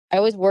I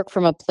always work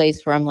from a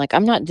place where I'm like,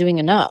 I'm not doing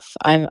enough.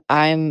 I'm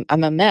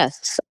a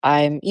mess.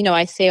 I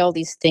say all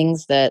these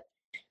things that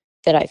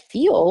I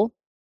feel,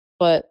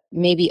 but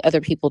maybe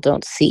other people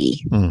don't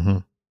see. Mm-hmm.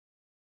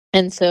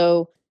 And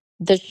so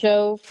the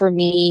show for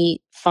me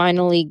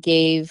finally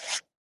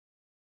gave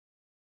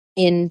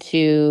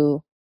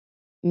into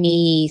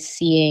me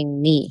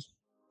seeing me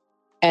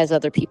as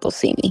other people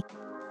see me.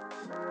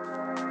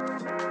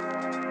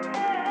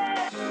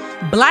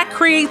 Black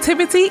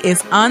creativity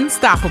is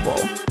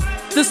unstoppable.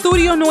 The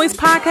Studio Noise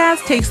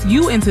podcast takes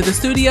you into the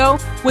studio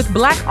with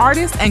Black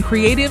artists and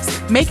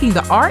creatives making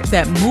the art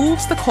that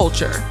moves the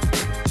culture.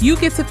 You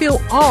get to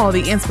feel all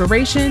the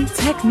inspiration,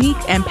 technique,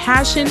 and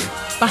passion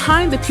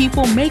behind the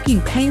people making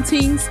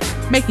paintings,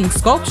 making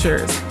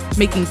sculptures,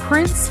 making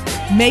prints,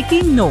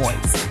 making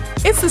noise.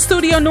 It's the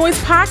Studio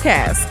Noise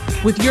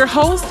podcast with your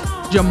host,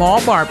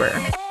 Jamal Barber.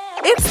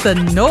 It's the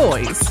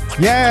noise.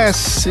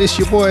 Yes, it's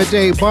your boy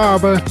Jay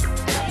Barber.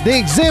 The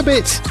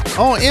Exhibit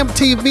on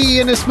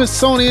MTV and the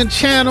Smithsonian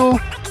Channel.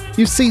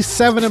 You see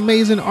 7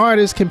 amazing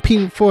artists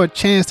competing for a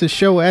chance to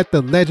show at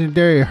the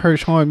legendary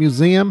Hirshhorn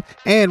Museum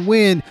and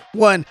win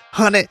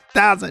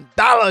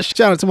 $100,000.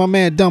 Shout out to my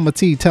man Dumba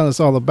T telling us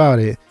all about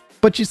it.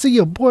 But you see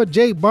your boy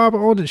Jay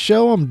Barber on the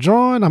show. I'm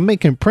drawing, I'm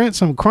making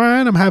prints, I'm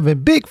crying, I'm having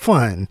big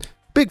fun.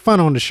 Big fun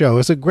on the show.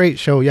 It's a great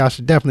show. Y'all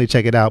should definitely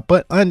check it out.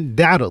 But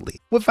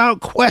undoubtedly,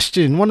 without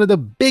question, one of the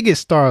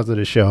biggest stars of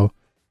the show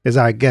is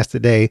our guest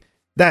today.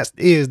 That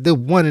is the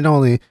one and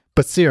only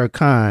Baseera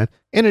Khan,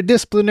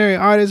 interdisciplinary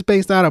artist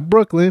based out of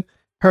Brooklyn.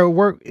 Her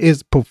work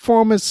is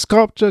performance,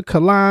 sculpture,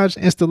 collage,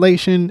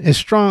 installation, and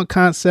strong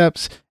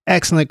concepts,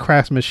 excellent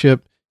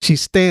craftsmanship. She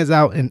stands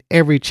out in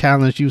every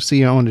challenge you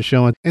see her on the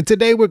show. And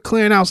today we're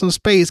clearing out some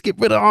space, get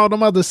rid of all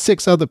them other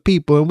 6 other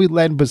people, and we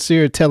letting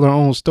Baseera tell her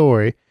own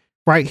story.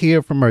 Right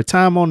here from her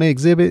time on the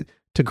exhibit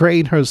to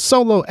create her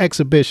solo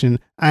exhibition,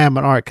 I Am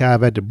an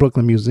Archive at the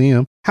Brooklyn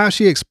Museum, how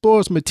she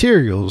explores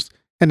materials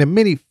and the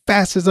many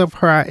facets of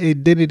her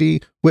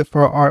identity with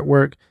her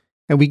artwork.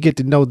 And we get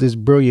to know this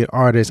brilliant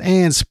artist.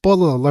 And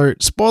spoiler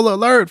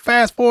alert,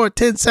 fast forward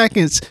 10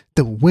 seconds,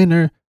 the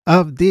winner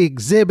of the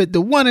exhibit,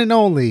 the one and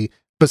only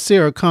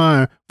Baseera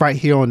Khan, right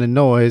here on The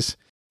Noise.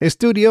 It's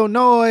Studio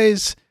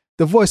Noise,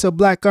 the voice of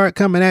Black art,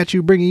 coming at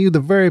you, bringing you the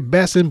very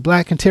best in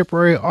Black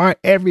contemporary art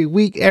every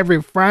week. Every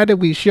Friday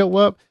we show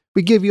up.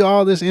 We give you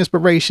all this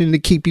inspiration to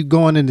keep you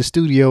going in the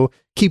studio,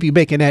 keep you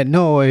making that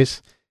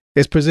noise.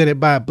 It's presented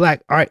by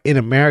Black Art in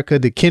America.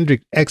 The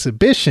Kendrick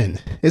exhibition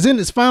is in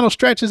its final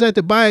stretches at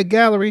the Bayard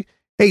Gallery,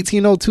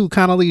 1802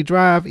 Connolly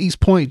Drive, East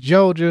Point,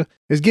 Georgia.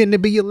 It's getting to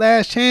be your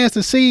last chance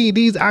to see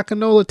these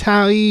Akinola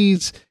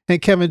Taui's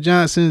and Kevin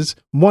Johnson's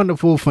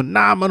wonderful,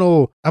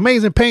 phenomenal,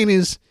 amazing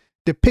paintings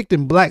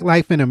depicting Black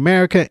life in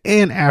America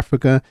and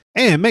Africa.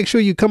 And make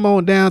sure you come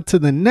on down to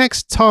the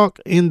next talk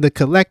in the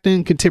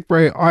Collecting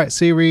Contemporary Art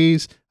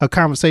series, a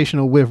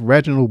conversational with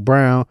Reginald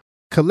Brown,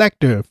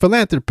 collector,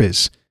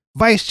 philanthropist,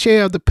 Vice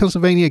Chair of the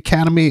Pennsylvania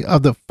Academy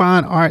of the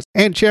Fine Arts,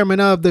 and Chairman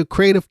of the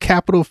Creative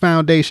Capital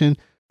Foundation.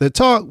 The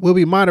talk will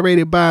be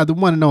moderated by the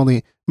one and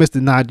only Mr.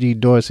 Najee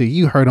Dorsey.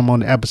 You heard him on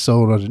the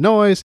episode of The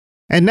Noise.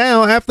 And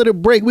now, after the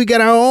break, we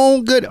got our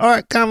own good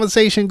art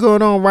conversation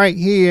going on right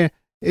here.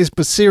 It's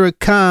Baseera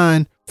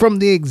Khan from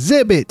the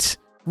exhibit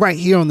right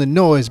here on The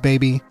Noise,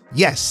 baby.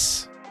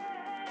 Yes.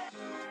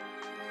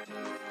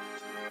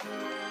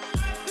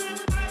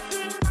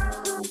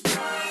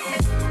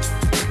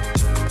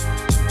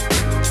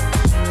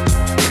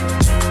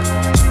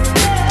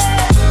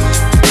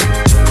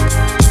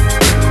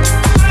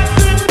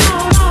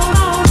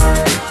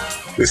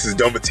 This is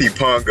Dumba T.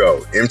 Pongo,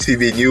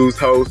 MTV News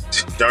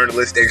host,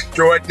 journalist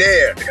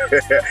extraordinaire,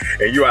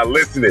 and you are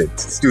listening to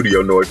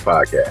Studio Noise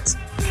Podcast.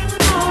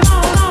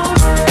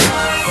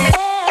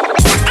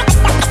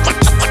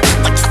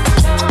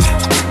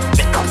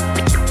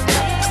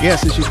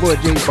 Yes, it's your boy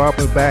Jay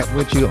Barber back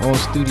with you on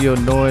Studio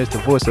Noise, the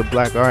voice of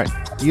Black art.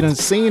 You done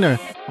seen her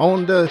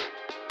on the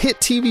hit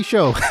TV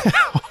show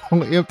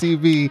on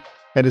MTV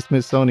at the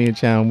Smithsonian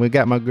Channel. We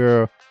got my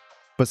girl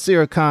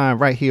Baseera Khan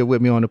right here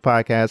with me on the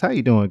podcast. How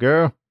you doing,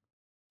 girl?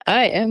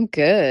 I am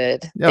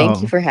good.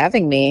 Thank you for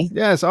having me.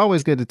 Yeah, it's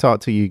always good to talk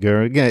to you,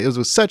 girl. Again, it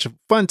was such a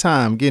fun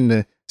time getting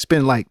to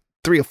spend like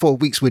 3 or 4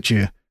 weeks with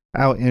you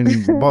out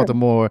in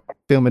Baltimore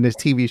filming this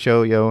TV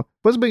show, yo.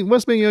 What's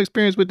been your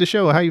experience with the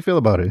show? How you feel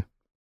about it?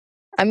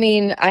 I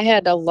mean, I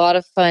had a lot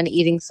of fun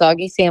eating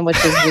soggy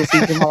sandwiches with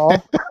you,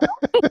 Jamal.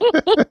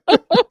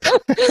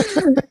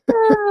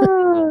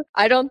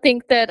 I don't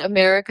think that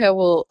America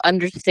will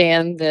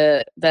understand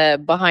the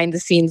behind the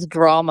scenes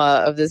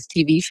drama of this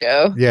TV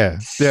show. Yeah,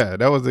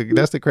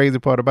 that's the crazy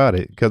part about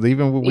it. Because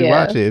even when we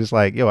watch it, it's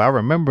like, yo, I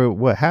remember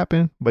what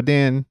happened, but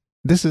then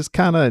this is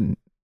kind of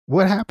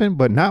what happened,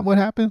 but not what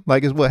happened.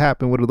 Like it's what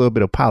happened with a little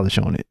bit of polish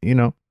on it, you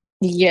know?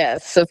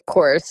 Yes, of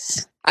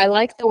course. I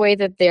like the way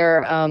that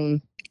they're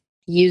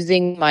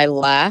using my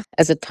laugh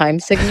as a time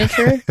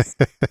signature.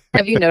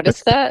 Have you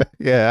noticed that?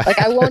 Yeah. Like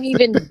I won't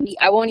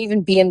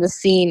even be in the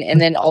scene, and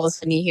then all of a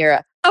sudden you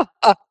hear a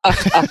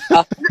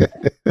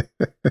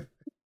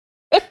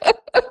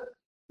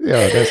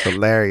Yo, that's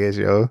hilarious,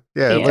 yo.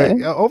 Yeah, Yeah.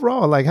 but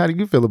overall, like, how do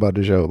you feel about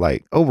the show?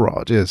 Like,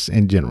 overall, just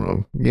in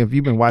general. Have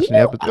you been You watching the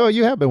know, episodes? Oh,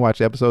 you have been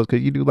watching episodes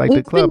because you do like the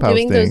we've been Clubhouse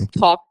doing those thing.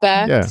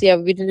 talkbacks. Yeah. Yeah,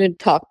 we did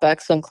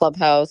talkbacks on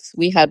Clubhouse.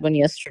 We had one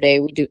yesterday.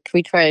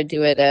 We try to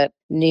do it at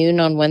noon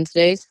on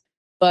Wednesdays.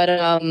 But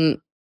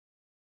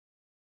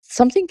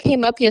something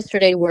came up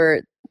yesterday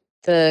where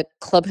the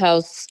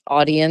Clubhouse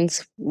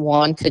audience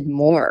wanted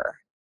more.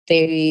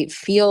 They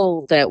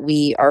feel that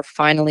we are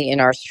finally in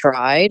our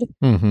stride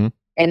Mm-hmm.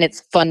 and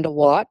it's fun to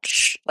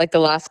watch. Like the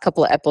last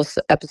couple of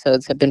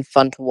episodes have been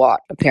fun to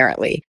watch,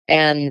 apparently.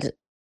 And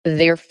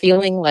they're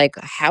feeling like,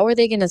 how are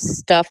they going to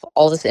stuff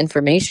all this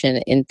information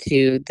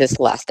into this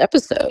last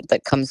episode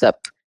that comes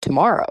up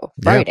tomorrow,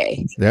 Yeah.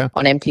 Friday, Yeah.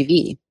 on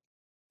MTV?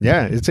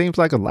 Yeah. It seems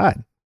like a lot.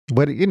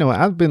 But,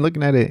 I've been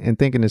looking at it and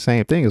thinking the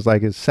same thing. It's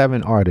like it's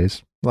 7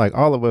 artists. Like,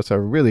 all of us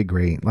are really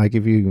great. Like,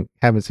 if you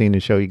haven't seen the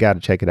show, you got to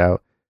check it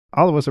out.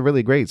 All of us are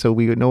really great. So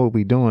we know what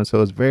we're doing.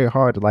 So it's very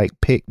hard to, like,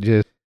 pick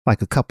just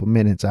like a couple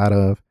minutes out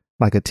of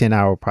like a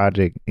 10-hour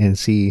project and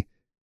see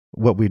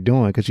what we're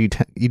doing, because you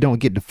don't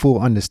get the full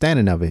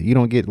understanding of it. You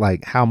don't get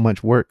like how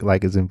much work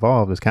like is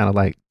involved. It's kind of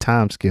like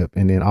time skip,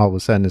 and then all of a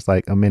sudden it's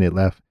like a minute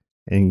left,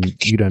 and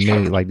you done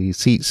made like these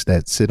seats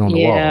that sit on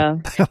the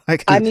wall.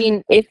 Like, I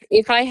mean,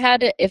 if I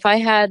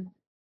had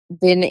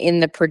been in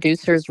the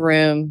producer's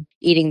room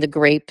eating the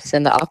grapes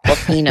and the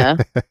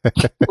aquafina,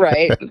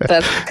 right?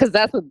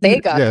 That's what they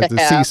got yeah, to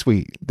the have.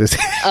 C-suite.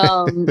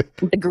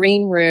 The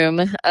green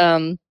room.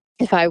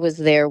 If I was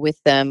there with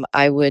them,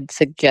 I would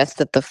suggest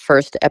that the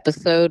first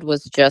episode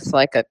was just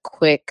like a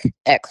quick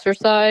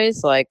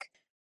exercise, like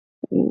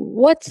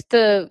what's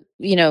the,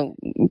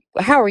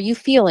 how are you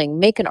feeling?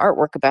 Make an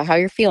artwork about how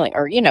you're feeling,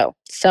 or,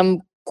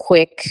 some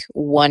quick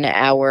 1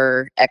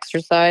 hour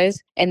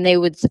exercise. And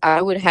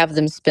I would have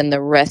them spend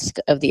the rest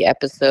of the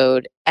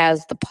episode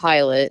as the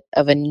pilot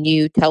of a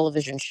new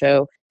television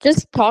show,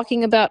 just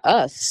talking about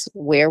us,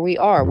 where we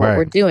are, what we're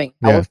Right. doing,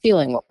 how Yeah. we're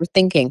feeling, what we're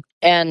thinking.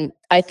 And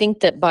I think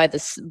that by the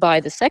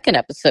second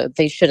episode,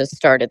 they should have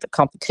started the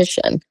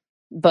competition.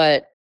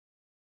 But,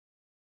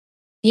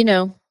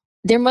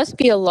 there must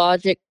be a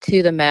logic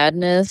to the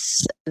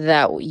madness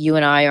that you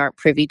and I aren't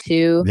privy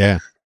to. Yeah.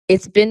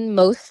 It's been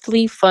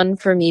mostly fun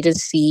for me to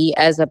see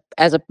as a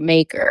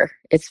maker.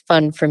 It's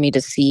fun for me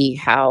to see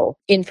how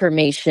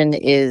information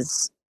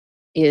is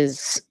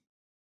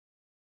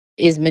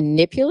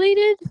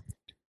manipulated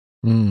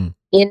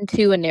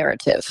into a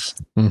narrative.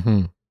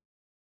 Mm-hmm.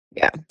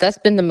 Yeah, that's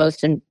been the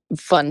most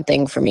fun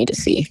thing for me to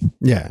see.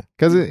 Yeah,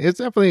 because it's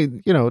definitely,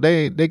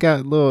 they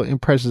got little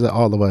impressions of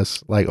all of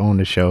us like on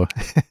the show.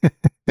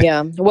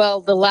 Yeah,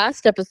 well, the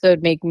last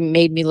episode made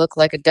me look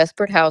like a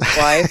desperate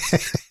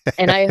housewife,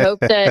 and I hope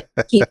that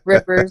Keith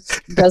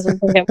Rivers doesn't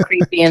think I'm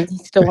creepy and he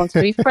still wants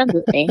to be friends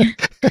with me.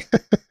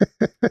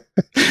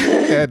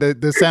 Yeah,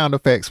 the sound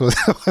effects was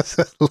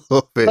a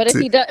little bit. But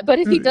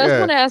if he does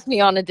want to ask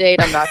me on a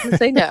date, I'm not going to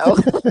say no.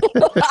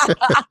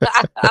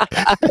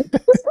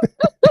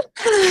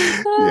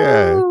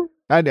 Yeah.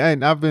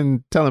 I've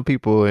been telling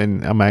people,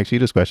 and I'm asking you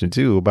this question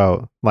too,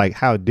 about like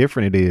how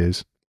different it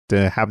is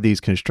to have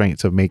these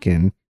constraints of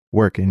making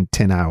work in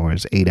 10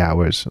 hours, 8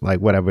 hours, like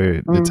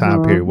whatever the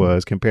time period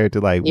was, compared to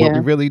like what we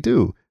really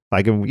do.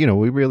 Like, we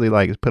really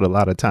like put a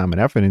lot of time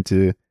and effort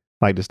into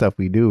like the stuff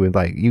we do. And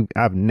like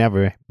I've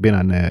never been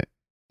under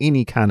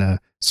any kind of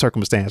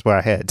circumstance where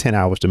I had 10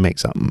 hours to make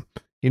something.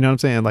 You know what I'm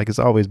saying? Like, it's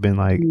always been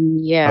like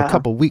a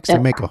couple weeks to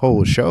make a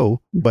whole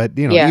show. But,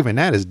 even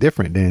that is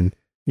different than,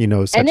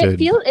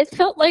 it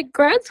felt like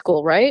grad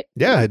school, right?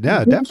 Yeah,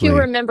 definitely.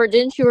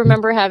 Didn't you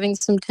remember having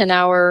some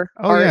 10-hour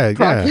art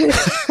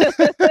projects?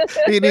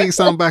 You need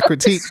something by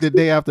critique the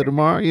day after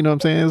tomorrow, you know what I'm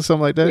saying?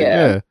 Something like that.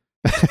 Yeah.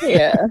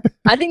 Yeah.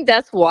 I think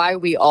that's why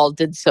we all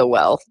did so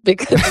well,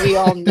 because we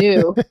all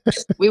knew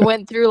we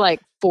went through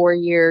like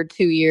 4-year,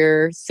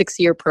 2-year,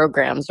 6-year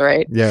programs,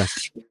 right? Yeah.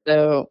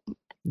 So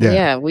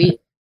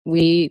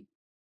we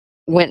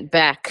went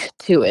back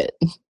to it.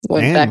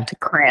 Back to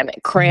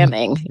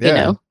cramming,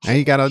 And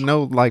you gotta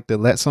know like to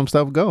let some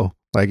stuff go.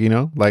 Like,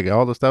 like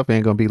all the stuff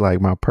ain't gonna be like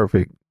my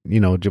perfect,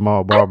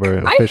 Jamal Barber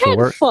official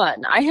work.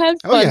 I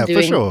had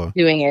fun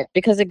doing it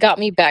because it got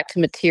me back to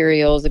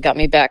materials. It got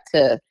me back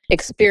to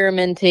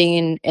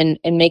experimenting and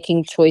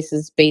making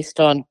choices based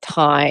on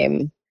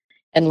time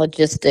and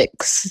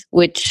logistics,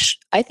 which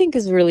I think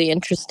is really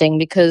interesting,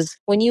 because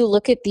when you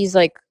look at these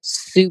like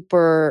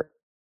super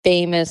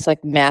famous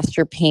like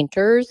master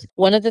painters,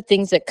 one of the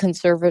things that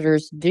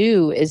conservators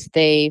do is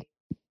they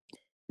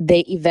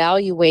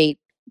evaluate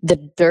the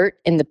dirt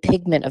and the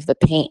pigment of the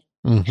paint,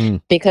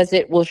 because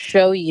it will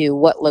show you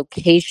what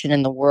location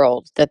in the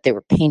world that they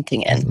were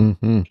painting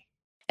in.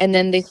 And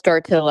then they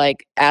start to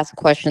like ask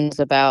questions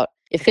about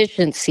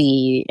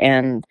efficiency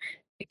and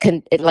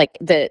like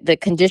the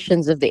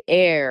conditions of the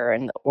air,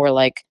 or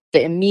like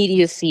the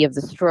immediacy of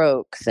the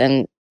strokes,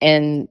 and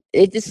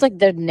it's just like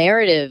the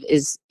narrative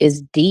is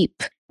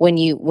deep when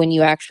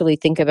you actually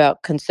think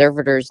about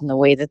conservators and the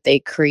way that they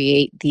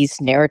create these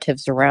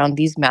narratives around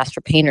these master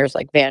painters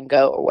like Van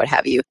Gogh or what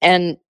have you.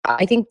 And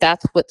I think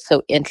that's what's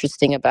so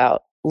interesting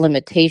about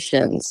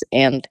limitations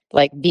and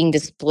like being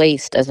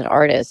displaced as an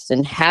artist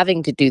and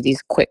having to do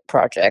these quick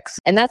projects.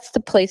 And that's the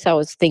place I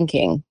was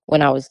thinking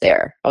when I was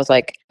there. I was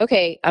like,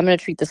 okay, I'm going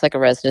to treat this like a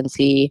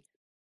residency.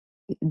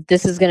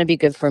 This is going to be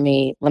good for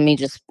me. Let me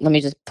just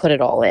put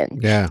it all in.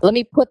 Yeah. Let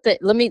me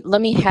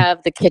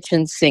have the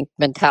kitchen sink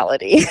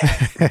mentality.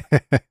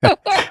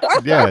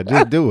 Yeah,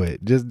 just do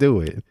it. Just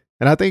do it.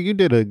 And I think you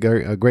did a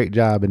great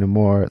job in the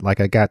more like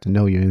I got to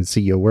know you and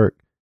see your work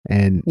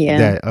and Yeah.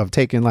 that of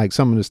taking like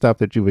some of the stuff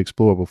that you've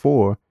explored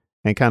before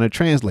and kind of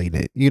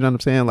translating it. You know what I'm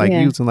saying? Like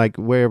Yeah. using like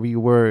wherever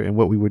you were and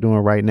what we were doing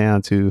right now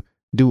to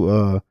do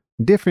a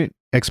different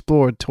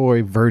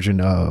exploratory version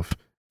of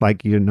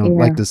like, you know, Yeah.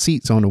 like the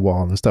seats on the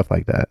wall and stuff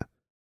like that.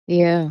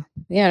 Yeah.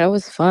 Yeah, that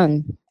was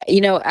fun.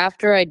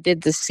 After I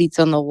did the seats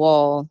on the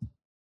wall,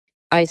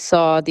 I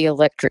saw the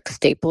electric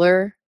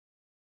stapler.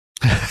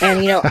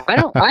 And I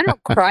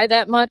don't cry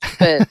that much,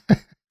 but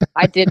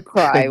I did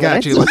cry It when I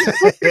got you, saw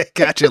it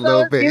got you a I little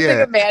was bit. using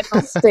Yeah. a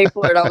manual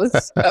stapler and I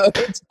was so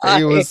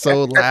It was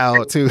so tired.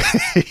 loud too.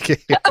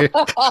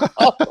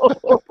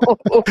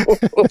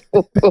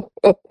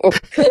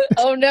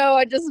 Oh no,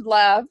 I just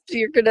laughed.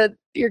 You're gonna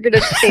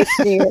tape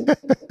me and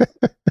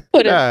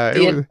put Nah,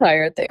 the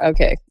entire thing.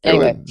 Okay.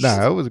 Anyway.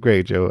 It was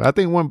great, Joe. I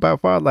think one by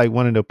far, like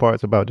one of the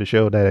parts about the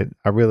show that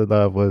I really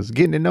love was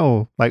getting to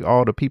know like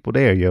all the people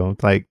there, yo.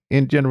 Like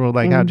in general,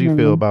 like how'd you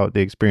feel Mhm. about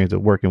the experience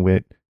of working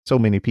with so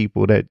many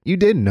people that you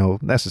didn't know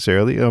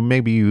necessarily, or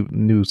maybe you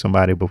knew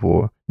somebody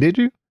before? Did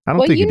you? I don't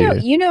Well, think you did.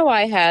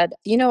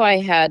 I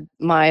had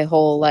my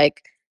whole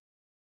like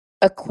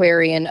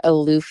Aquarian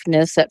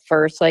aloofness at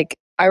first. Like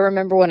I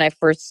remember when I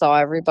first saw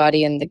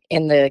everybody in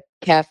the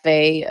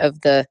cafe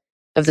of the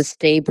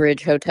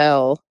Staybridge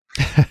Hotel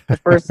the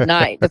first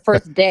night, the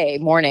first day,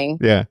 morning.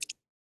 Yeah.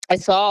 I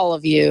saw all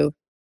of you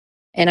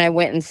and I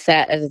went and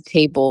sat at a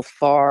table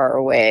far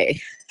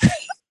away.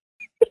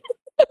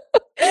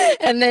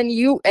 And then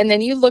you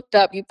looked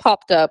up, you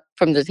popped up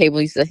from the table,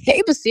 you said,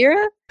 "Hey,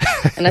 Baseera."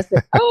 And I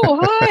said, "Oh,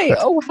 hi.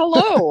 Oh,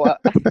 hello.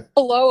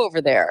 Hello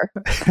over there."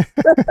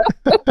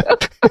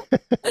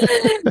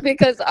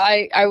 Because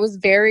I was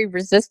very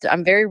resistant.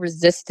 I'm very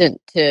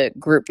resistant to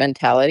group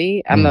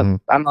mentality. Mhm.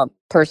 I'm a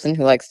person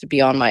who likes to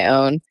be on my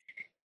own,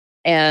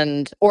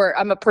 or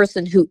I'm a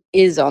person who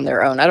is on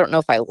their own. I don't know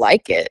if I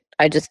like it.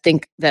 I just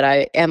think that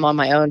I am on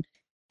my own.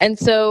 And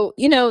so,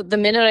 the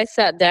minute I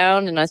sat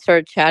down and I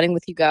started chatting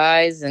with you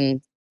guys and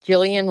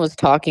Jillian was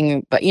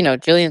talking, but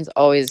Jillian's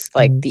always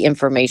like the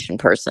information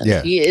person.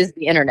 Yeah. She is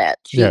the internet.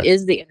 She Yeah.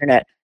 is the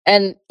internet.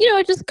 And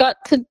I just got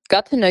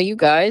to know you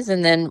guys,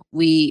 and then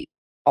we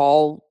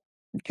all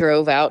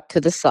drove out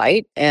to the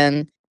site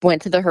and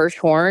went to the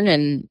Hirschhorn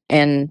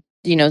and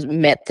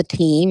met the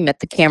team, met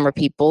the camera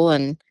people,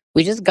 and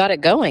we just got it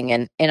going.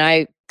 And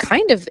I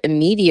kind of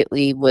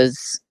immediately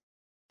was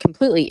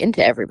completely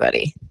into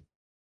everybody.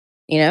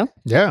 Yeah.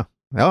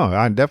 Oh,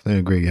 I definitely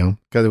agree, yo.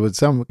 Because it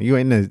was you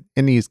in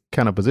these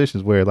kind of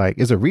positions where like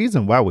it's a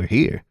reason why we're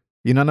here.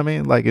 You know what I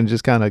mean? Like, and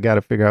just kind of got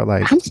to figure out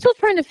like, I'm still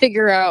trying to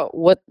figure out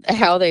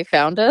how they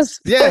found us.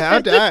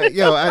 yeah,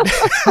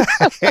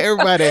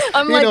 everybody,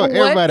 I'm like,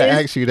 everybody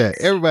asks you that.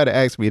 Everybody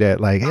asks me that,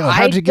 like, yo,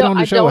 how'd you get on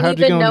the show? How'd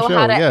you get on the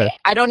show? Yeah.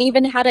 I don't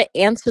even know how to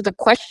answer the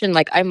question.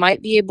 Like, I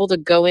might be able to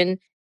go in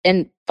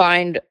and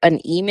find an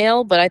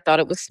email, but I thought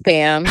it was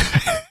spam.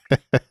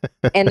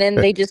 And then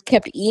they just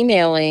kept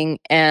emailing,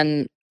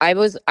 and I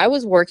was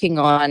working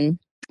on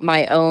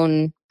my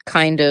own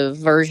kind of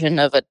version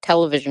of a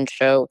television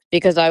show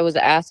because I was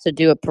asked to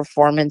do a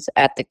performance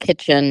at the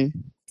kitchen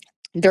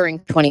during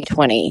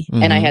 2020,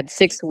 and I had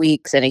 6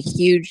 weeks and a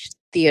huge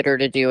theater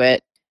to do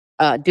it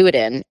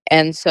in.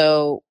 And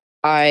so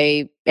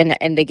and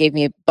they gave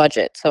me a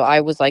budget. So I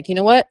was like, you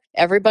know what?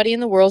 Everybody in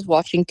the world's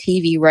watching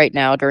TV right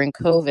now during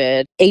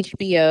COVID.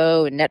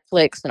 HBO and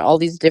Netflix and all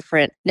these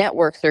different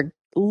networks are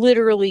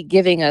literally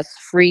giving us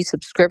free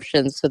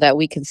subscriptions so that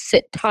we can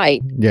sit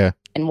tight Yeah.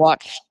 and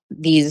watch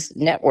these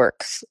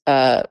networks,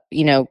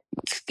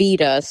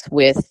 feed us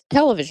with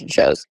television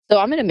shows. So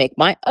I'm going to make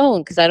my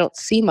own because I don't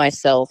see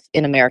myself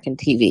in American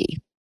TV.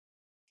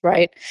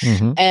 Right.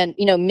 Mhm. And,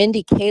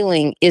 Mindy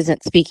Kaling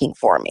isn't speaking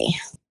for me.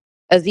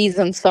 Aziz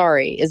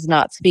Ansari is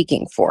not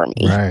speaking for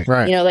me. Right.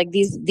 Right. Like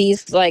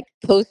these like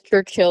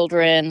poster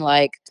children,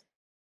 like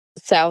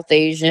South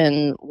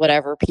Asian,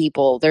 whatever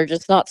people, they're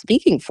just not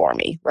speaking for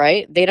me,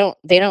 right? They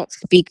don't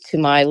speak to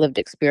my lived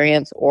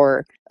experience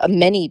or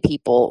many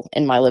people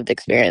in my lived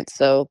experience.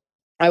 So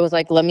I was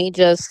like, let me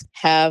just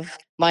have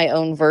my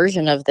own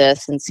version of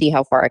this and see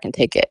how far I can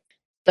take it.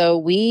 So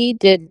we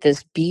did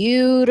this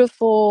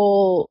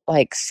beautiful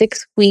like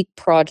 6-week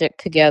project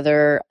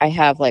together. I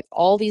have like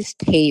all these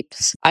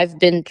tapes. I've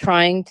been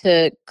trying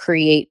to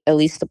create at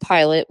least a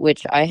pilot,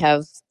 which I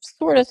have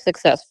sort of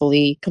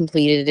successfully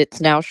completed. It's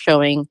now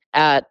showing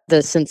at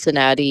the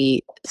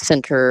Cincinnati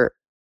Center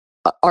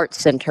Art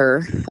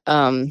Center.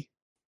 And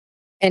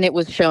it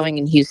was showing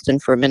in Houston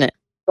for a minute.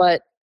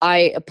 But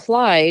I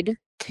applied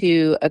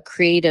to a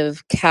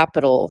creative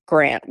capital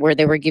grant where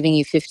they were giving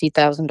you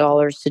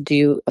 $50,000 to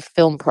do a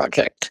film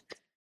project.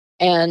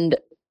 And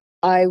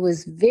I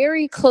was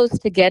very close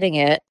to getting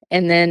it.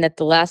 And then at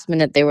the last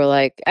minute, they were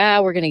like,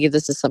 we're going to give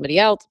this to somebody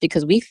else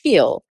because we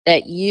feel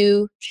that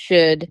you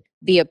should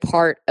be a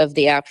part of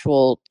the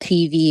actual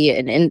TV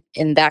and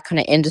in that kind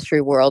of industry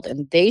world.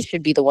 And they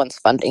should be the ones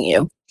funding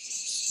you.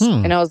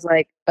 And I was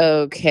like,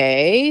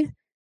 okay.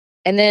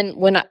 And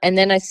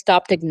then I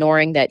stopped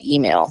ignoring that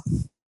email.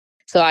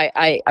 So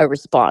I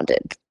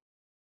responded.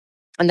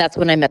 And that's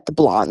when I met the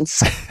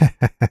blondes.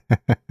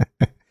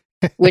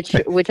 which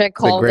I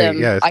called them.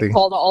 Yeah, I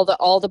called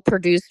all the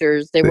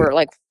producers. They were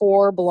like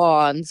 4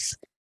 blondes,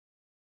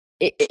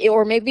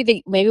 or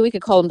maybe we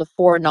could call them the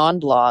 4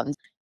 non-blondes.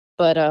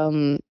 But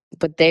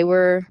they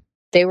were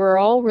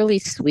all really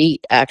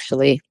sweet.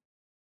 Actually,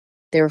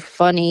 they were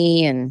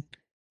funny and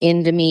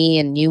into me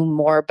and knew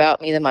more about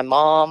me than my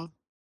mom.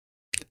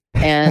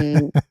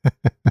 And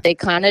they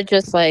kind of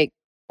just like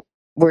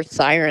were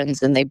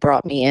sirens, and they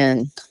brought me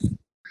in.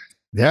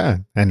 Yeah,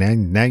 and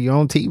then now you're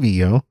on TV,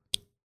 yo.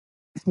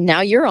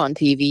 Now you're on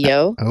TV,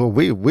 yo. Oh,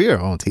 we're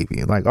on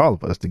TV, like all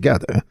of us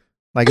together.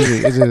 Like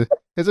it's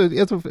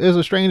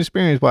a strange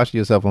experience watching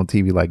yourself on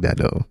TV like that,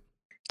 though.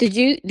 Do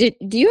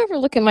you ever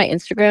look at my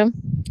Instagram?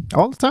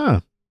 All the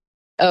time.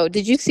 Oh,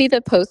 did you see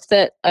the post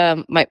that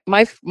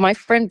my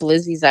friend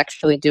Blizzy's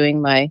actually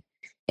doing my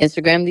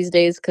Instagram these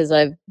days? Because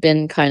I've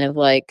been kind of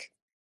like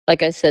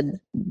I said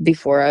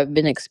before, I've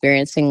been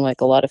experiencing like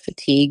a lot of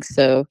fatigue.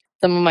 So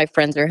some of my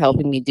friends are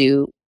helping me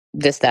do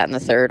this, that, and the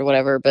third,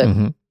 whatever.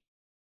 But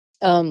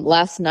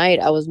last night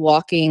I was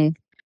walking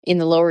in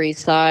the Lower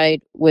East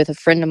Side with a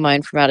friend of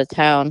mine from out of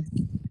town,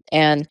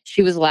 and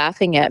she was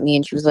laughing at me,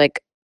 and she was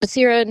like,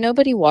 Baseera,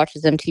 nobody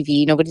watches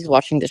MTV. Nobody's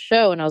watching the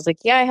show. And I was like,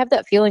 yeah, I have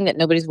that feeling that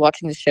nobody's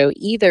watching the show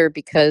either,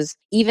 because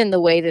even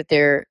the way that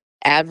they're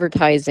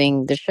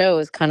advertising the show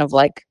is kind of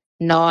like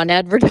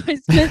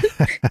non-advertisement.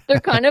 They're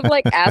kind of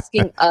like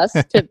asking us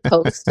to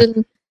post,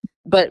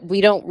 but we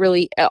don't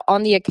really,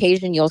 on the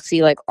occasion, you'll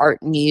see like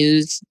Art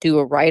News do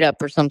a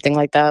write-up or something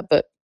like that.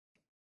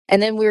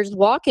 And then we were just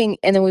walking,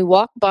 and then we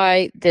walked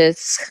by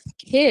this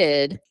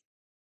kid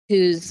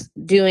who's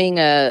doing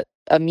a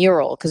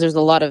mural, because there's a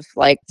lot of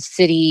like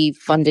city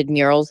funded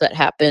murals that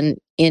happen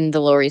in the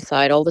Lower East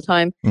Side all the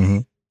time.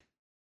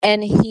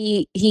 And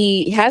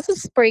he has a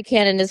spray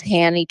can in his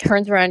hand. He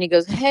turns around and he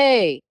goes,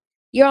 hey,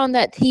 you're on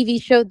that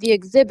TV show, The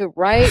Exhibit,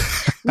 right?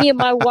 Me and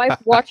my wife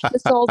watch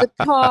this all the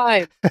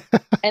time.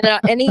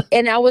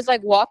 And I was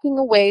like walking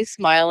away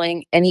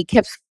smiling, and he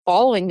kept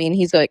following me, and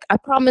he's like, I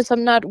promise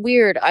I'm not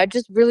weird. I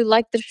just really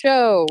like the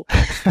show.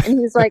 And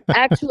he's like,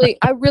 actually,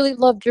 I really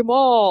love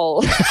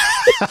Jamal.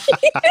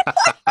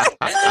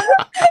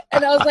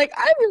 And I was like,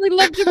 I really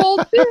love Jamal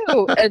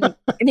too.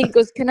 And he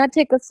goes, can I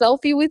take a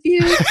selfie with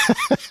you?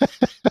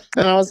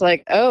 And I was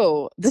like,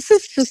 oh, this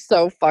is just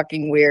so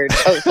fucking weird.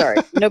 Oh, sorry,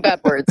 no bad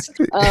words.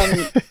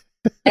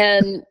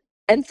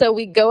 And so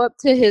we go up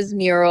to his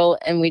mural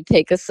and we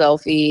take a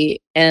selfie,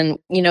 and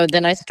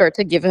then I start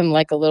to give him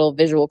like a little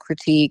visual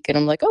critique, and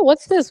I'm like, oh,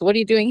 what's this? What are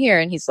you doing here?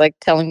 And he's like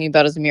telling me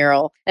about his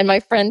mural. And my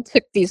friend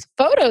took these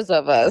photos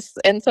of us,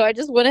 and so I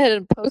just went ahead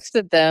and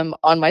posted them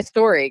on my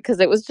story because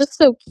it was just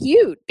so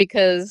cute,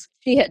 because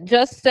she had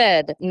just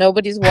said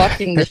nobody's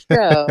watching the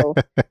show,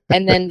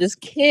 and then this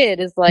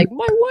kid is like,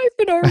 my wife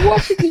and I are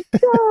watching the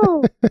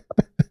show.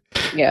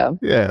 Yeah.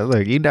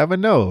 Look, you never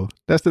know.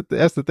 That's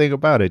the thing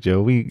about it,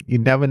 Joe. You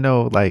never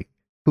know like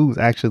who's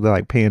actually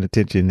like paying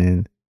attention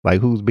and like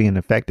who's being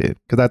affected.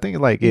 Because I think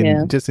like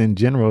in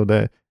general,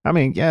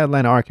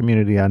 Atlanta art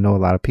community, I know a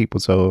lot of people,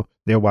 so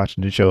they're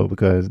watching the show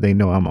because they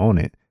know I'm on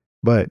it.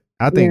 But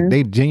I think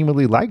they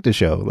genuinely like the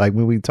show. Like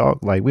when we talk,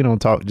 like we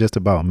don't talk just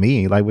about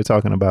me. Like we're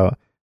talking about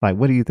like,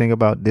 what do you think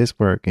about this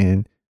work?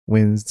 And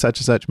when such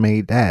and such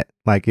made that,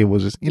 like it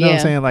was just, you know what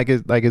I'm saying? Like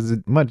it's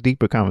a much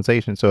deeper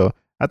conversation. So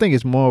I think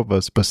it's more of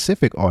a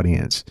specific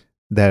audience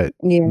that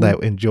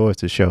enjoys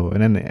the show,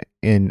 and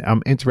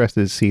I'm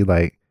interested to see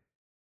like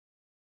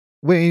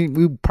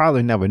we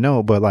probably never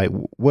know, but like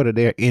what are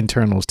their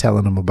internals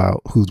telling them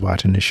about who's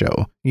watching the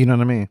show? You know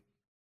what I mean?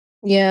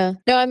 Yeah.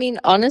 No, I mean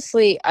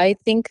honestly, I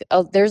think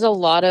there's a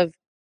lot of,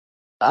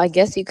 I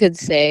guess you could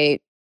say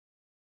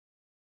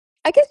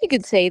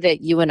that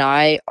you and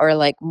I are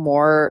like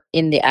more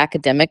in the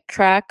academic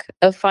track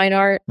of fine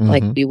art.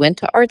 Like we went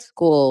to art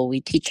school,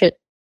 we teach at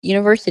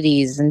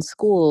universities and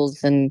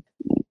schools, and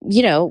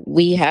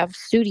we have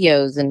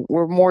studios, and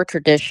we're more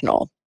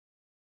traditional.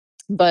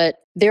 But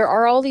there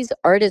are all these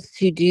artists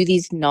who do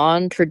these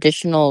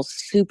non-traditional,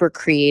 super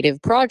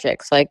creative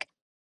projects. Like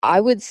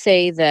I would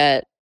say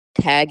that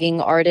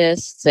tagging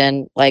artists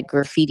and like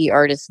graffiti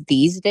artists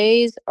these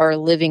days are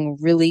living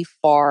really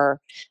far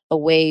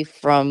away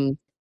from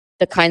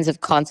the kinds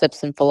of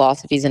concepts and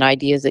philosophies and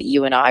ideas that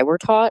you and I were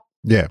taught.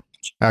 Yeah,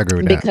 I agree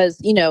with that.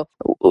 Because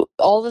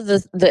all of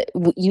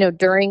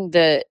during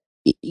the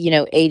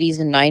 80s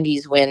and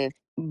 90s, when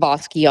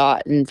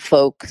Basquiat and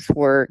folks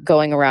were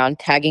going around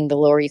tagging the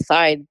Lower East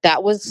Side,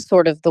 that was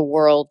sort of the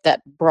world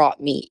that brought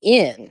me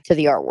in to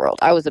the art world.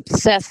 I was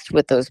obsessed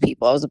with those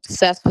people. I was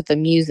obsessed with the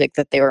music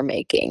that they were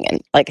making, and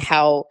like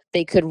how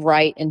they could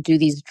write and do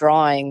these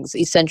drawings,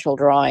 essential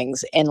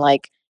drawings, and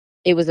like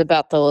it was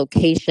about the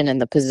location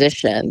and the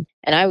position.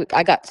 And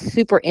I got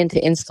super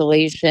into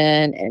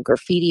installation and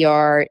graffiti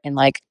art and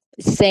like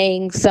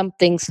saying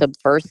something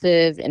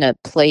subversive in a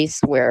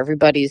place where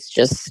everybody's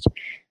just,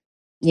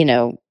 you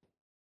know,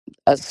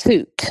 a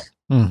suit.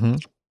 Mm-hmm.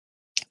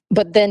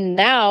 But then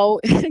now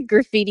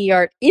graffiti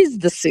art is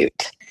the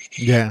suit.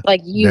 Yeah.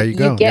 Like There you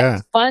go. Yeah.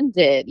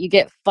 you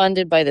get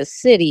funded by the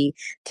city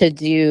to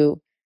do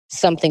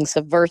something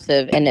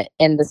subversive, and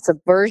the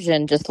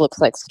subversion just looks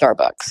like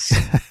Starbucks.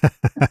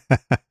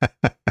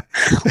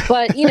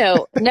 But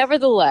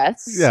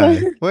nevertheless, Yeah.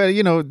 Well,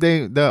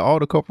 all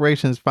the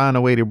corporations find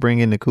a way to bring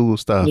in the cool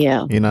stuff.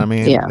 Yeah. You know what I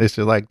mean? Yeah. It's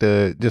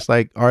just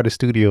like artist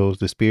studios,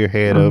 the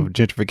spearhead of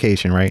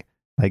gentrification, right?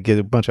 Like get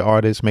a bunch of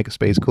artists, make a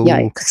space cool.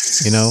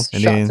 Yikes. And Shots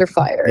then are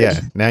fired.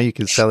 yeah, now you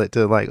can sell it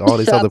to like all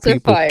these other Shots are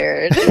people.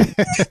 fired.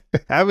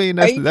 I mean,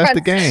 that's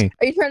the game.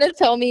 Are you trying to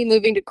tell me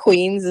moving to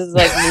Queens is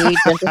like me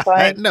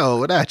gentrifying?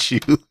 No, not you.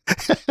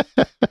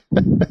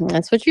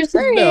 That's what you're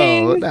saying.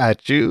 No,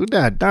 not you.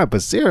 Not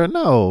Baseera.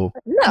 No.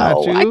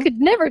 No, I could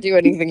never do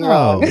anything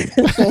wrong.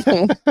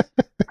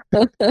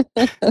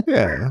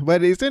 Yeah,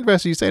 but it's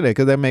interesting you say that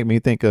because that make me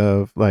think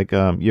of like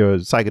your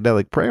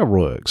psychedelic prayer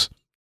rugs,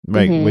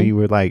 right? Mm-hmm. Where you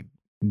were like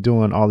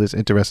doing all this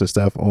interesting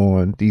stuff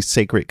on these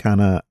sacred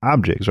kind of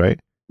objects, right?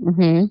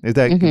 Mm-hmm. Is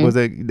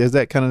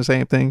that kind of the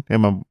same thing?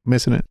 Am I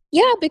missing it?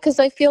 Yeah, because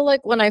I feel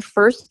like when I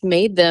first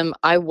made them,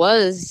 I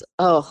was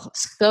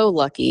so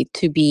lucky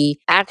to be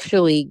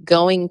actually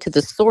going to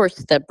the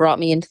source that brought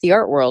me into the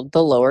art world,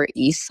 the Lower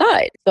East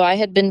Side. So I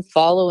had been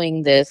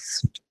following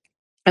this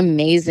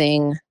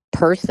amazing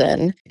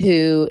person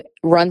who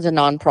runs a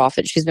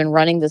nonprofit. She's been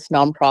running this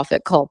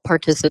nonprofit called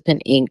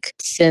Participant Inc.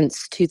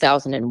 since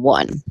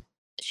 2001.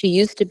 She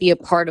used to be a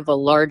part of a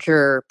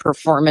larger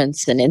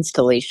performance and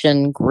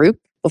installation group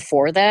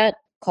before that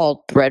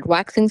called Thread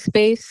Waxing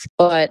Space.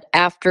 But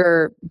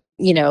after,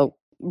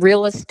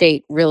 real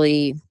estate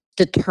really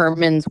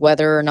determines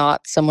whether or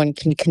not someone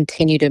can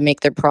continue to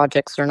make their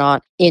projects or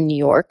not in New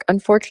York,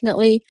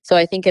 unfortunately. So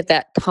I think at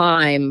that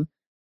time,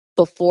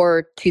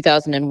 before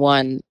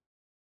 2001,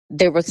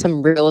 there was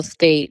some real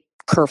estate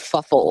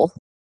kerfuffle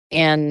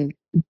and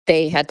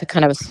they had to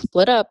kind of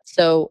split up.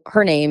 So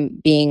her name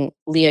being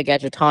Leah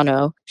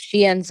Gadgetano,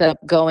 she ends up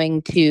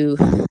going to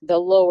the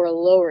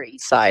lower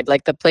East Side,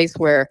 like the place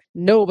where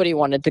nobody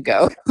wanted to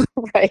go,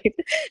 right?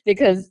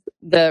 Because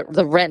the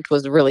rent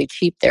was really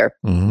cheap there.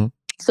 Mm-hmm.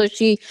 So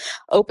she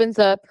opens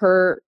up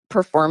her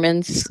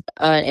performance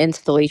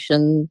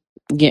installation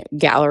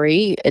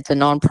gallery. It's a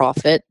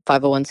nonprofit,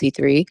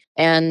 501c3,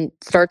 and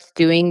starts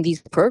doing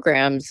these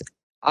programs.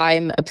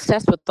 I'm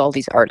obsessed with all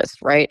these artists,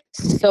 right?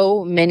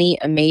 So many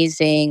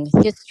amazing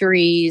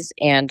histories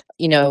and,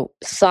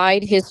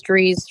 side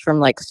histories from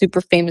like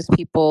super famous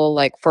people.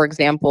 Like, for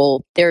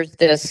example, there's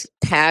this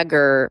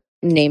tagger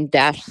named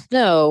Dash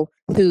Snow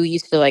who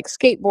used to like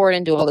skateboard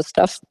and do all this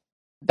stuff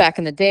back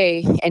in the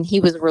day. And he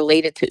was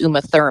related to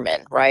Uma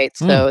Thurman, right?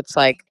 So it's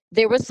like,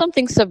 there was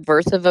something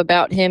subversive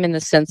about him in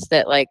the sense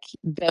that like,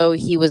 though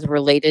he was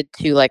related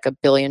to like a $1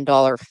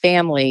 billion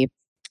family,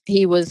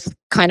 he was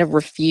kind of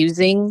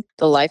refusing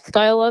the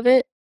lifestyle of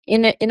it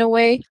in a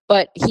way,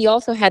 but he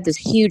also had this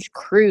huge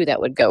crew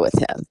that would go with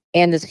him.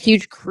 And this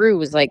huge crew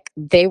was like,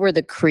 they were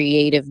the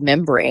creative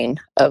membrane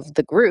of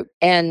the group.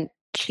 And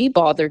she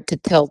bothered to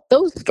tell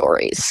those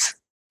stories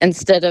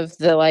instead of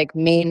the like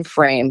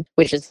mainframe,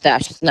 which is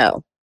Dash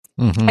Snow.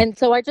 Mm-hmm. And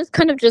so I just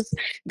kind of just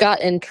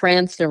got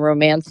entranced and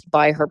romanced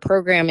by her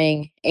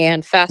programming.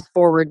 And fast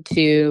forward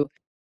to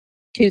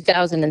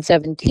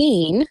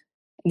 2017,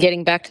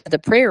 getting back to the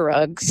prayer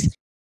rugs,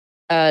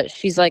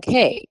 she's like,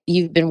 hey,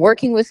 you've been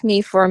working with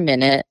me for a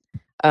minute.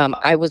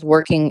 I was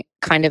working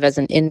kind of as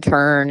an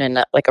intern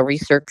and like a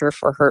researcher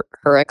for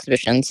her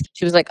exhibitions.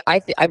 She was like,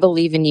 I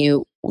believe in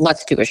you.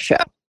 Let's do a show.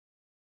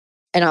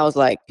 And I was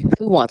like,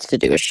 who wants to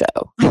do a show?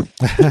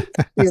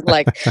 He's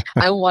like,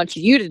 I want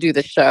you to do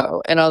the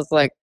show. And I was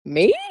like,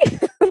 me?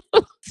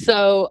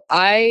 So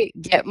I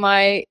get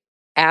my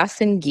ass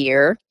in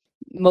gear.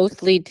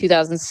 Mostly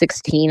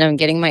 2016, I'm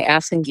getting my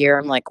ass in gear.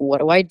 I'm like, what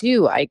do I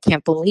do? I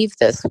can't believe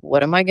this.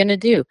 What am I going to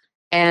do?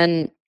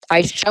 And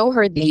I show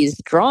her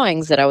these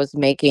drawings that I was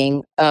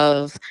making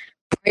of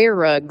prayer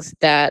rugs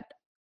that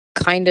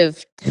kind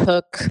of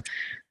took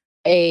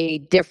a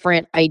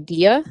different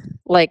idea.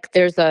 Like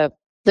there's a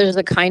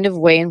kind of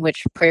way in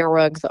which prayer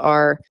rugs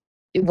are,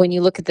 when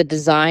you look at the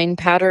design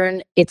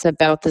pattern, it's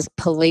about this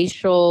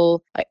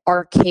palatial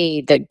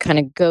arcade that kind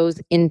of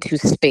goes into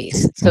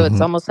space. So it's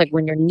almost like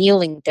when you're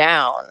kneeling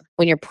down,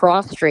 when you're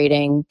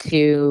prostrating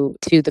to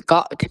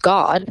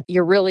God,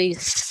 you're really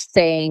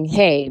saying,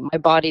 hey, my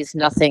body's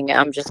nothing.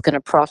 I'm just going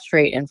to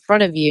prostrate in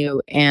front of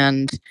you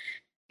and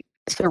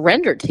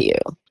surrender to you,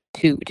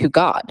 to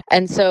God.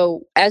 And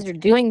so as you're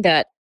doing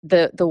that,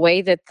 the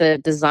way that the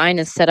design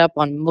is set up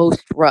on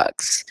most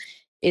rugs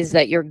is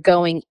that you're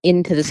going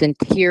into this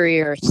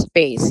interior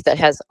space that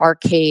has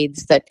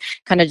arcades that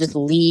kind of just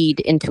lead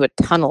into a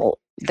tunnel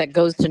that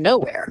goes to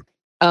nowhere.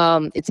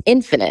 It's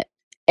infinite.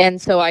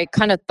 And so I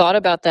kind of thought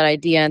about that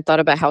idea and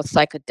thought about how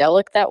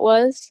psychedelic that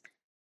was.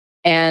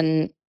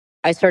 And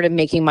I started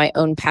making my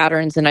own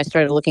patterns, and I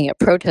started looking at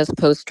protest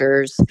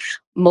posters,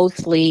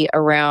 mostly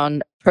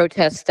around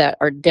protests that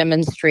are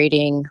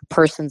demonstrating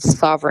person's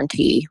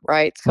sovereignty,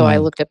 right? So I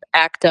looked at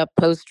ACT UP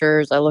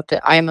posters. I looked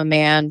at I Am a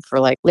Man for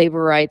like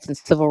labor rights and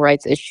civil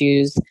rights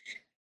issues.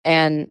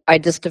 And I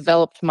just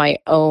developed my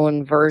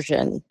own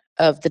version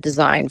of the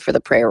design for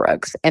the prayer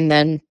rugs. And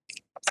then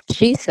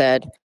she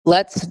said,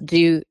 let's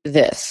do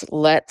this.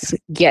 Let's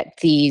get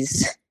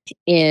these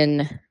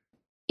in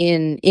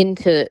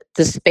into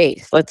the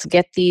space. Let's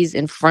get these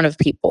in front of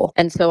people.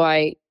 And so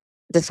I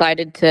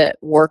decided to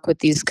work with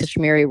these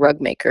Kashmiri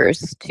rug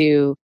makers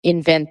to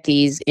invent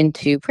these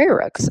into prayer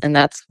rugs. And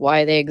that's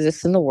why they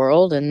exist in the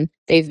world. And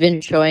they've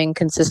been showing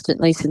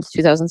consistently since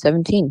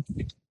 2017.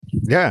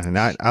 Yeah, and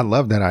I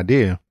love that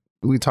idea.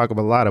 We talk a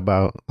lot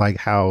about like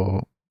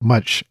how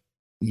much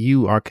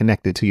you are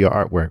connected to your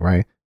artwork,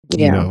 right?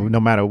 Yeah. You know, no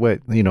matter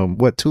what, you know,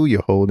 what tool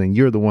you're holding,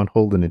 you're the one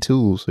holding the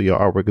tool. So your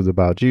artwork is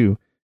about you.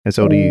 And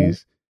so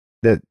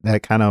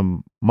that kind of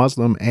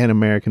Muslim and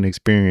American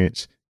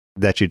experience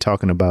that you're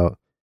talking about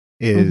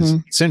is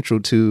central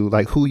to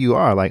like who you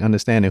are, like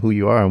understanding who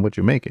you are and what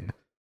you're making.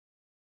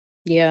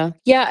 Yeah,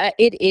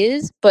 it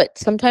is. But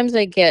sometimes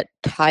I get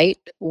tight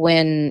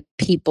when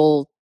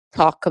people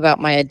talk about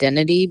my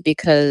identity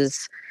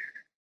because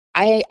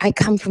I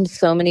come from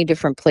so many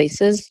different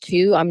places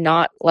too. I'm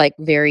not like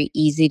very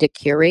easy to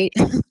curate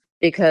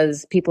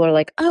because people are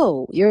like,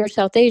 "Oh, you're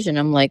South Asian."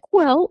 I'm like,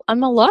 "Well,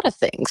 I'm a lot of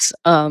things."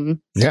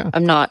 Yeah.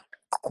 I'm not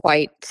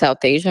quite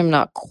South Asian. I'm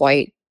not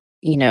quite,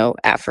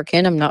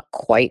 African. I'm not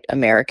quite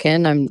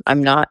American.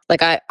 I'm not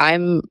like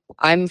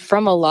I'm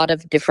from a lot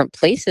of different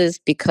places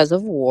because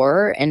of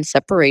war and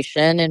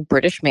separation and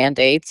British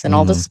mandates and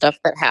all the stuff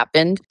that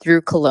happened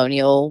through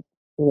colonial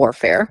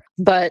warfare.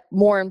 But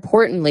more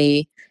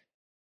importantly,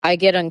 I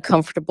get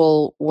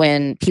uncomfortable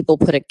when people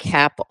put a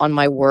cap on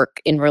my work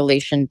in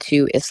relation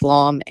to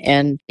Islam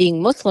and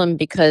being Muslim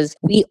because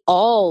we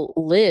all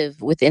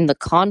live within the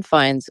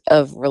confines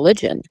of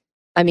religion.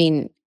 I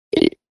mean,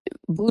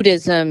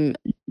 Buddhism,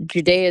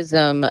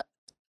 Judaism,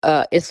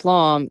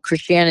 Islam,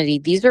 Christianity,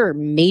 these are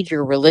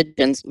major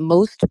religions.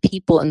 Most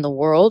people in the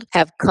world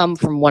have come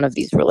from one of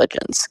these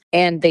religions,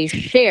 and they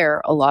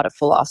share a lot of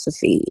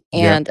philosophy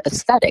and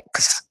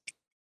aesthetics.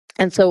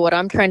 And so what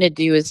I'm trying to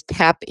do is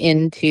tap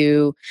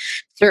into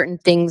certain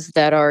things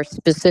that are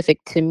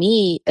specific to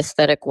me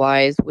aesthetic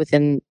wise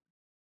within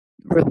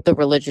the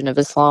religion of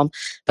Islam,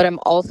 but I'm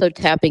also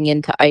tapping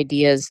into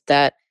ideas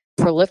that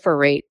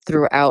proliferate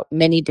throughout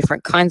many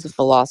different kinds of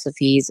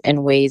philosophies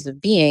and ways of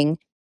being.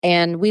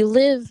 And we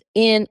live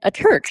in a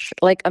church.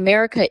 Like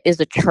America is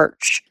a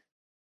church.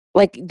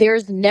 Like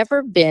there's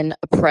never been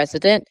a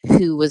president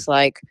who was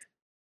like,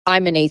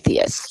 I'm an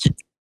atheist.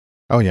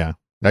 Oh yeah.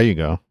 There you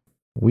go.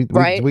 We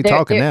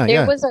talking now.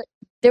 There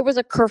was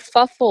a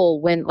kerfuffle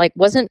when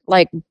wasn't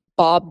like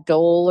Bob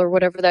Dole or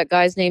whatever that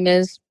guy's name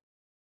is.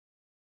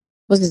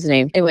 What's his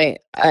name? Anyway,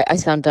 I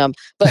sound dumb,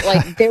 but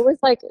there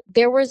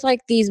was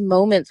these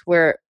moments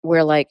where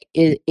like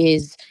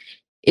is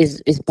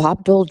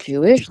Bob Dole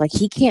Jewish? Like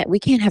we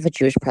can't have a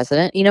Jewish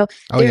president.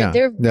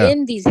 There've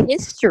been these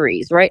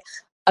histories, right?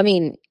 I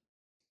mean,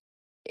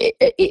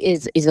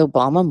 is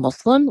Obama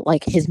Muslim?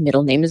 Like his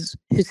middle name is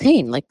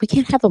Hussein. Like we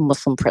can't have a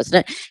Muslim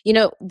president.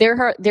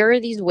 There are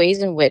these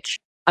ways in which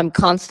I'm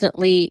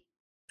constantly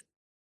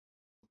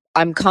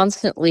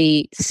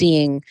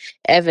seeing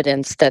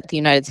evidence that the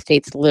United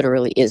States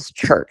literally is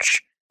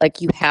church.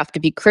 Like you have to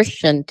be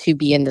Christian to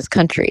be in this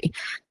country.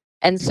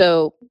 And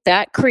so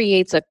that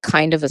creates a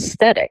kind of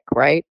aesthetic,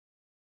 right?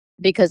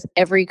 Because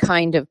every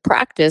kind of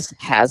practice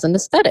has an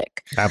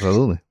aesthetic.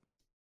 Absolutely.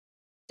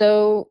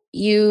 So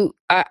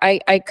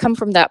I come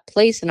from that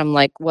place and I'm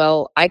like,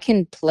 well, I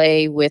can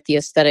play with the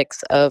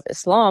aesthetics of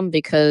Islam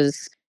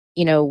because,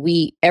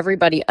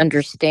 everybody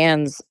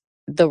understands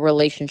the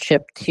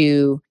relationship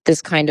to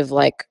this kind of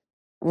like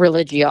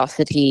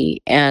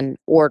religiosity and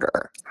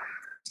order.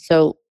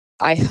 So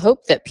I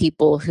hope that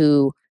people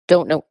who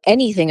don't know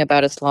anything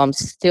about Islam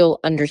still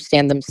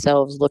understand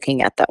themselves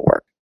looking at that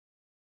work.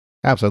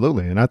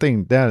 Absolutely. And I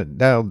think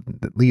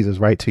that leads us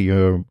right to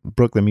your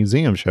Brooklyn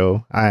Museum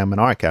show, I Am an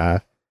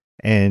Archive,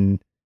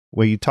 and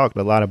where you talked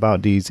a lot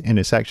about these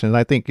intersections.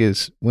 I think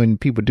is when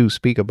people do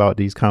speak about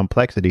these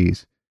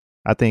complexities,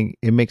 I think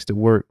it makes the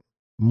work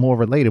more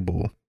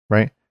relatable,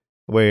 right?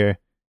 Where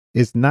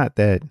it's not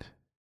that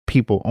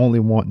people only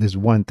want this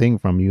one thing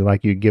from you,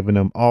 like you're giving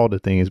them all the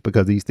things,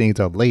 because these things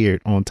are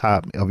layered on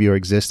top of your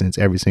existence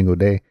every single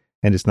day.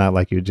 And it's not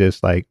like you're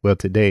just like, well,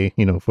 today,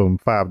 from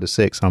 5 to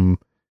 6, I'm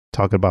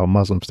talking about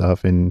Muslim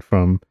stuff, and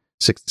from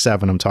 6 to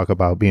 7, I'm talking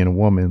about being a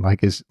woman.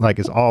 Like it's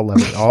all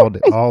of it, all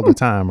the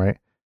time, right?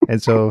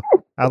 And so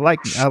I like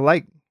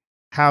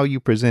how you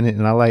present it,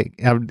 and I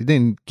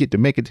didn't get to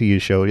make it to your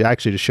show.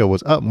 Actually, the show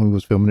was up when we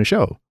was filming the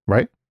show,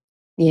 right?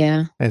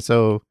 Yeah. And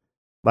so,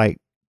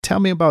 tell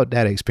me about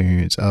that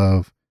experience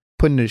of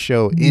putting the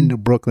show in the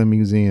Brooklyn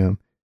Museum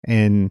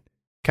and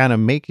kind of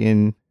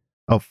making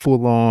a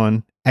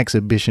full-on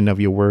exhibition of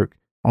your work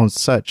on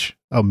such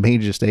a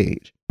major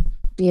stage.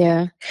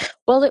 Yeah.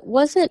 Well, it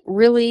wasn't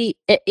really,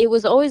 it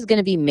was always going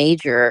to be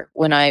major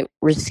when I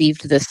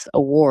received this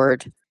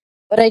award,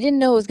 but I didn't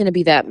know it was going to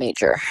be that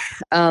major.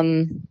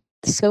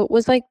 So it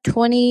was like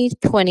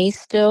 2020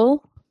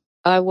 still.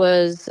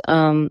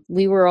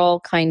 We were all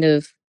kind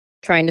of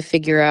trying to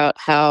figure out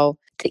how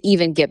to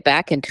even get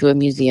back into a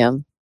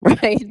museum,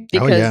 right? Oh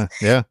Because yeah,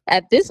 yeah.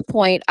 at this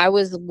point, I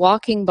was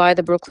walking by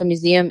the Brooklyn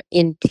Museum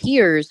in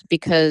tears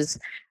because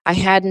I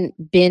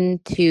hadn't been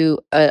to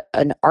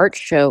an art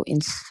show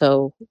in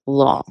so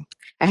long.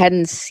 I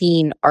hadn't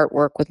seen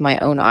artwork with my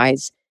own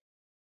eyes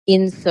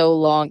in so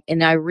long.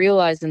 And I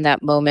realized in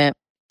that moment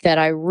that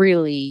I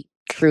really,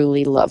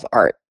 truly love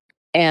art.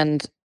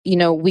 And,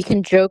 we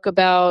can joke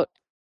about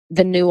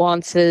the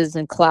nuances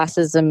and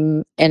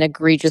classism and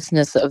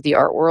egregiousness of the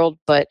art world,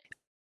 but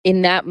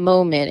in that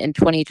moment in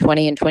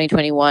 2020 and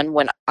 2021,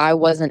 when I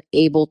wasn't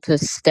able to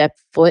step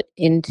foot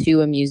into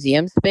a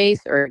museum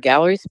space or a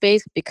gallery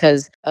space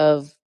because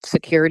of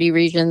security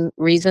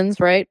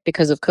reasons, right?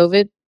 Because of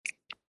COVID,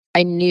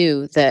 I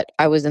knew that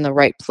I was in the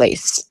right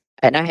place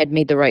and I had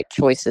made the right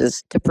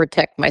choices to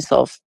protect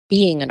myself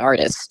being an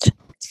artist.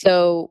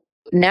 So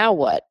now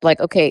what? Like,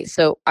 okay,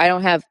 so I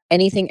don't have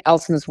anything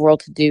else in this world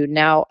to do.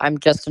 Now I'm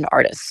just an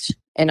artist.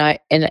 And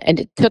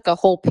it took a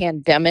whole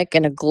pandemic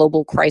and a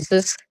global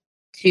crisis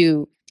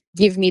to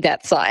give me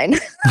that sign.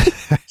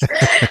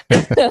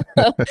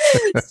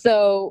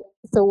 So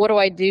what do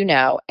I do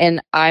now?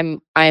 And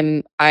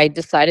I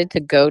decided to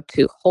go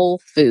to Whole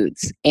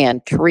Foods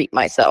and treat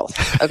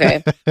myself.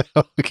 Okay.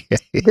 Okay.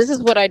 This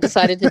is what I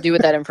decided to do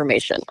with that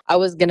information. I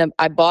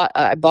bought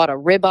a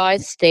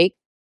ribeye steak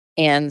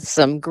and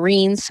some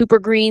greens, super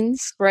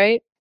greens,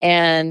 right?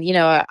 And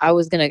I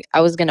was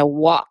gonna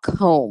walk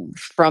home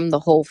from the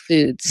Whole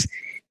Foods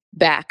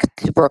back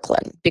to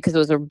Brooklyn because it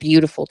was a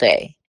beautiful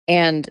day.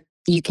 And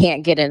you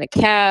can't get in a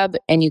cab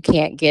and you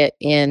can't get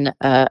in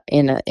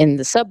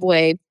the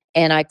subway,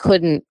 and I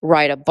couldn't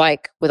ride a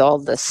bike with all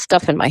this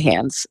stuff in my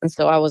hands. And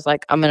so I was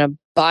like, I'm going to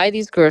buy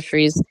these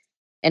groceries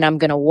and I'm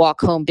going to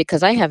walk home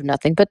because I have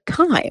nothing but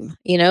time.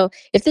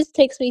 If this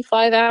takes me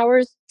 5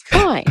 hours,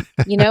 fine.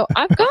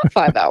 I've got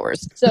 5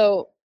 hours.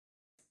 So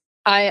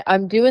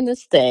I'm doing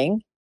this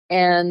thing,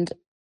 and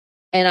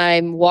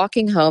I'm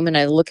walking home and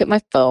I look at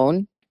my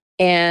phone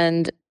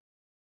and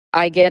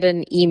I get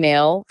an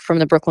email from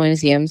the Brooklyn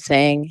Museum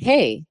saying,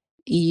 "Hey,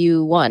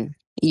 you won.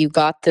 You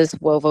got this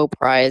WOVO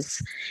prize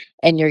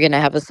and you're going to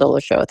have a solo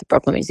show at the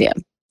Brooklyn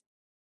Museum."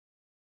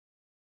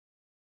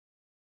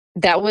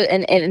 That was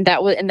and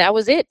that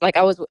was it. Like I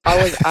I don't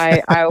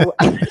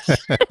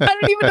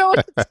even know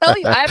what to tell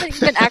you. I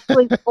haven't even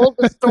actually told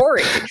the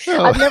story.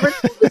 Oh. I've never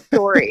told the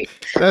story.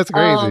 That's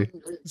crazy.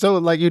 So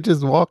like you're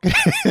just walking.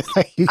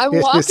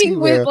 I'm walking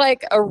with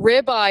like a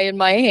ribeye in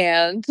my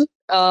hand,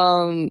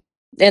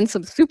 and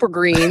some super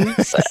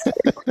greens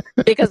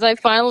because I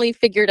finally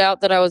figured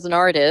out that I was an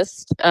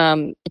artist.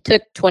 It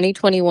took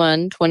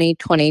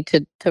 2020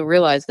 to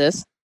realize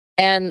this.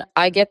 And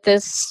I get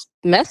this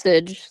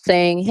message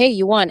saying, "Hey,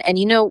 you won." And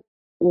you know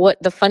what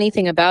the funny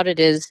thing about it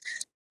is,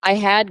 I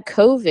had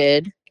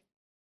COVID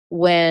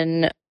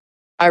when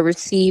I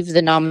received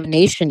the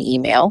nomination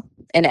email.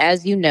 And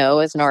as you know,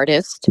 as an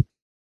artist,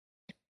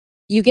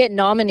 you get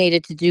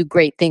nominated to do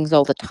great things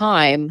all the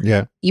time.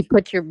 Yeah. You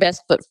put your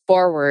best foot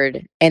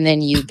forward and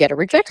then you get a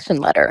rejection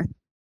letter.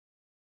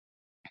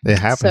 It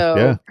happens. So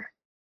yeah.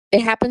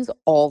 it happens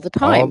all the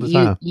time. All the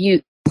time.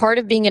 You part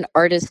of being an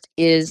artist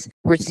is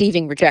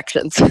receiving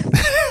rejections.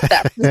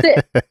 That's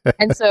it.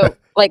 And so,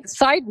 like,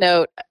 side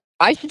note,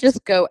 I should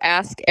just go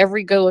ask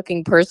every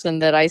good-looking person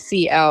that I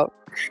see out,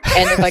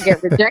 and if I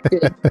get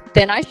rejected,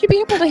 then I should be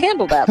able to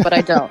handle that, but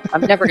I don't.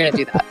 I'm never going to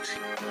do that.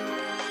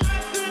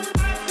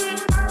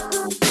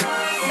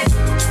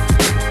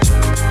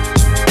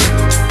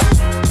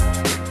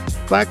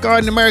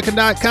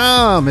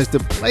 BlackArtInAmerica.com is the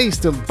place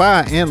to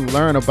buy and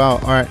learn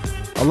about art.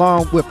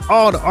 Along with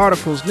all the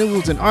articles,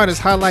 news, and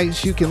artist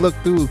highlights, you can look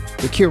through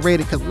the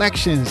curated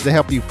collections to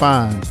help you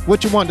find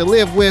what you want to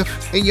live with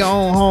in your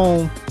own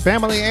home.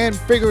 Family and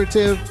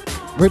figurative,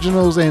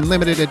 originals and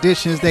limited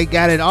editions, they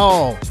got it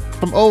all.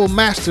 From old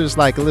masters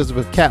like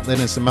Elizabeth Catlin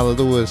and Samela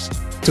Lewis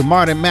to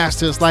modern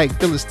masters like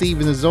Phyllis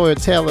Stevens and Zoya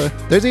Taylor.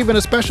 There's even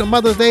a special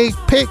Mother's Day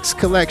Picks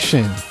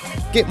collection.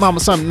 Get mama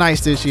something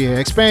nice this year.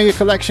 Expand your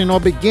collection or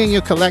begin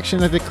your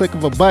collection at the click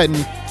of a button.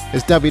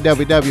 It's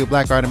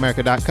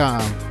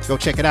www.blackartamerica.com. Go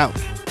check it out.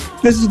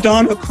 This is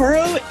Dawn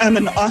Okoro. I'm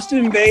an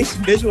Austin-based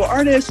visual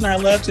artist, and I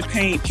love to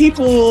paint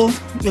people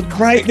with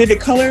bright, vivid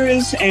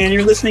colors, and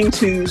you're listening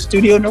to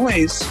Studio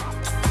Noise.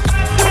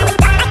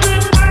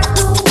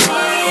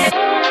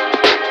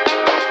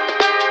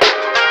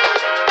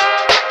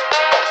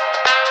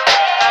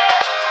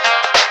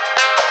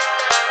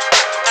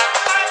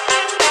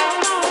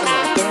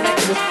 Getting back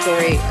to the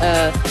story,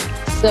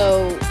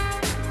 so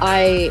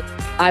I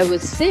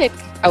was sick.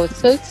 I was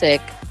so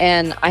sick,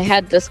 and I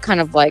had this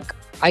kind of like,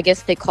 I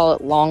guess they call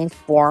it long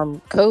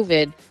form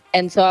COVID.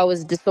 And so I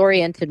was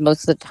disoriented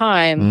most of the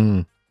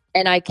time.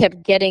 And I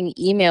kept getting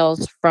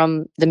emails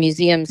from the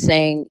museum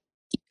saying,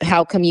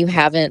 how come you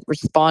haven't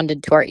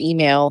responded to our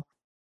email?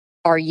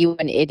 Are you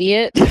an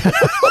idiot? and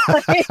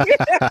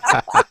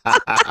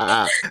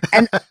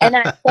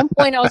at some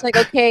point I was like,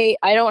 okay,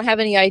 I don't have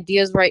any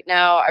ideas right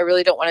now. I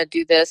really don't want to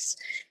do this.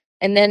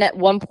 And then at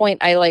one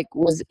point I like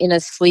was in a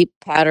sleep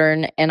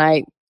pattern and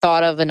I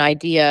thought of an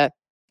idea.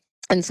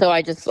 And so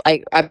I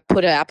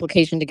put an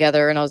application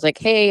together and I was like,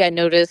 hey, I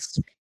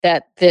noticed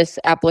that this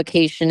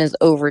application is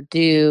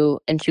overdue.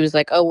 And she was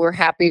like, oh, we're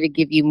happy to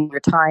give you more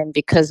time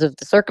because of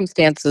the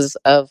circumstances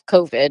of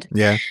COVID.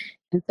 Yeah.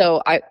 And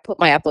so I put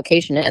my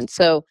application in.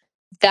 So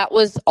that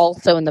was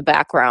also in the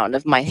background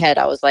of my head.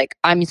 I was like,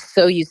 I'm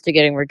so used to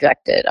getting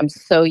rejected. I'm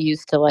so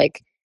used to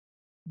like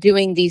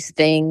doing these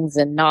things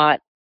and not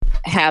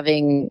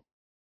having,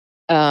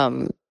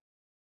 yeah.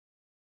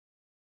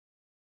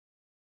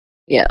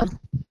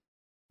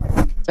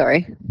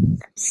 Sorry.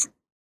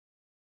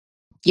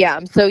 Yeah,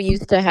 I'm so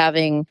used to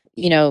having,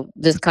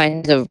 these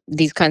kinds of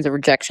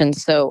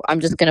rejections. So I'm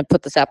just going to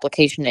put this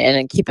application in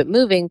and keep it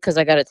moving because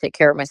I got to take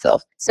care of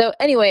myself. So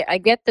anyway, I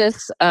get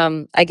this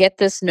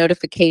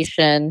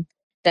notification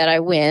that I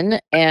win,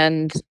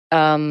 and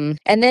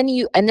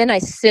then I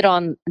sit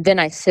on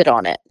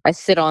it. I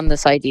sit on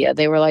this idea.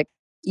 They were like,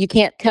 you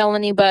can't tell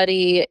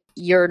anybody.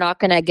 You're not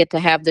going to get to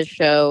have the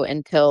show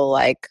until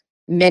like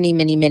many,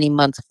 many, many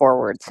months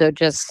forward. So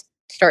just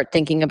start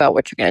thinking about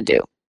what you're going to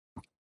do.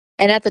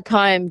 And at the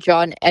time,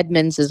 John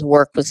Edmonds'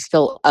 work was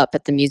still up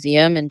at the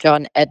museum. And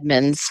John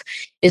Edmonds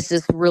is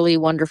this really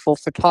wonderful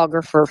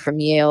photographer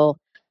from Yale.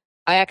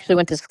 I actually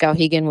went to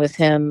Skowhegan with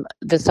him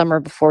the summer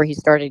before he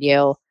started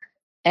Yale.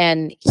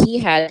 And he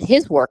had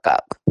his work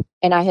up.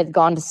 And I had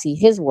gone to see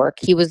his work.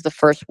 He was the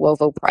first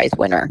WOVO Prize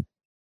winner.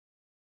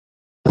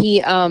 He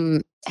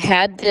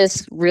had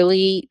this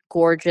really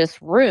gorgeous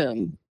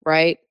room,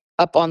 right,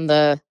 up on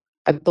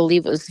I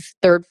believe it was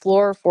third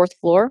floor, fourth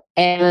floor.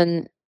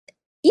 And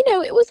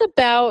it was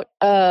about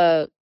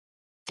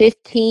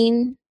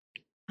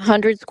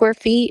 1,500 square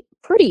feet,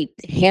 pretty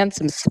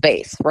handsome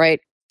space, right?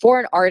 For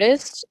an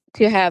artist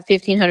to have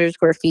 1,500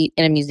 square feet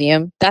in a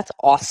museum, that's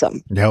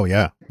awesome. Oh,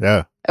 yeah.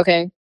 Yeah.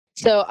 Okay.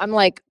 So I'm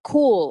like,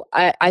 cool.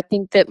 I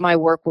think that my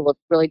work will look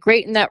really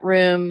great in that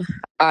room.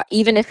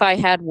 Even if I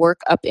had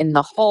work up in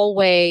the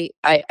hallway,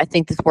 I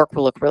think this work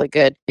will look really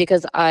good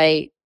because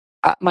my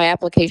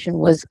application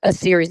was a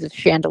series of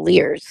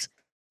chandeliers.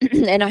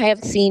 And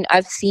I've seen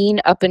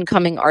up and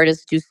coming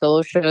artists do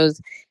solo shows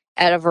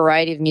at a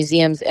variety of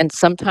museums, and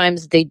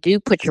sometimes they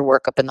do put your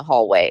work up in the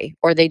hallway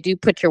or they do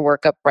put your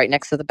work up right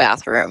next to the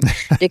bathroom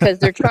because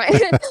they're trying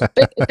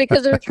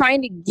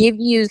to give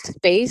you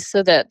space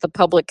so that the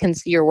public can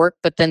see your work,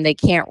 but then they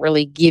can't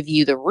really give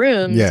you the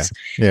rooms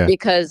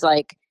because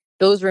like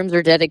those rooms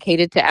are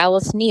dedicated to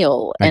Alice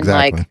Neal and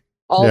like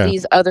all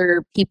these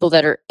other people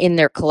that are in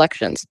their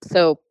collections.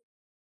 So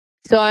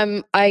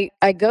I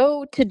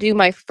go to do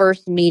my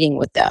first meeting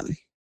with them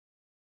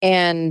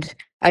and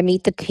I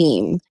meet the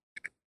team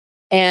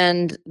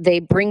and they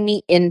bring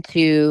me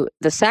into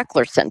the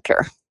Sackler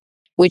Center,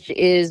 which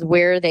is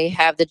where they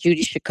have the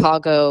Judy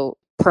Chicago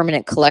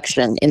permanent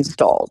collection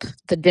installed,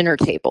 the dinner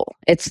table.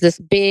 It's this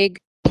big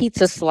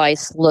pizza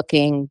slice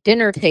looking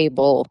dinner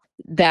table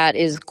that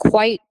is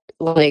quite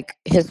like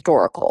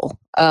historical.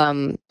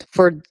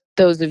 For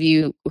those of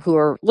you who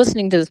are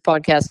listening to this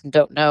podcast and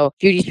don't know,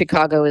 Judy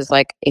Chicago is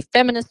like a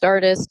feminist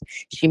artist.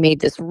 She made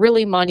this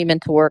really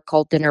monumental work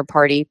called Dinner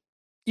Party.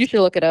 You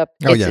should look it up.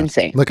 It's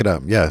insane. Look it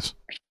up. Yes.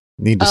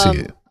 Need to see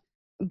it.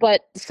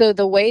 But so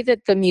the way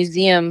that the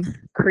museum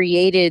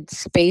created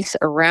space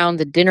around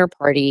the dinner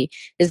party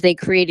is they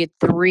created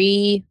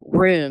three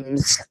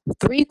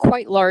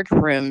quite large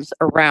rooms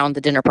around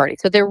the dinner party.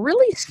 So they're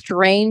really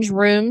strange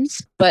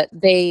rooms, but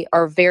they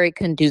are very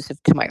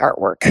conducive to my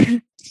artwork.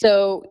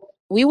 So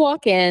we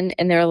walk in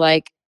and they're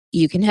like,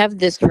 you can have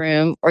this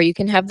room or you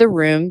can have the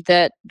room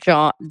that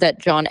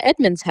John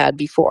Edmonds had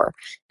before.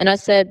 And I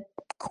said,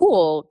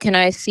 cool, can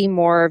I see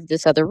more of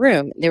this other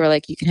room? They were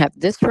like, you can have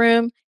this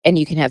room and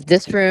you can have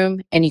this room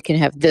and you can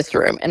have this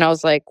room. And I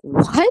was like,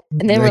 what?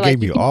 And they were like,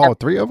 gave you all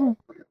three of them?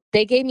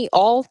 They gave me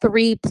all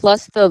three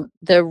plus the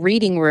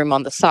reading room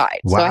on the side.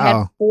 Wow. So I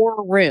had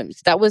 4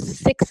 rooms. That was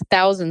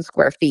 6,000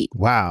 square feet.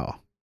 Wow.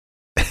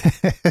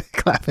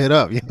 Clap it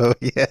up, yo.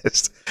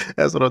 Yes.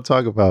 That's what I'm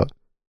talking about.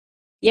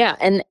 Yeah.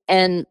 And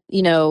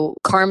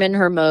Carmen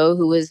Hermo,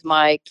 who is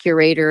my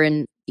curator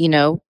and,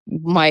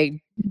 my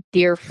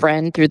dear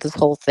friend through this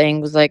whole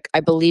thing, was like, I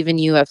believe in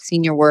you. I've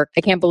seen your work.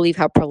 I can't believe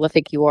how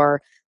prolific you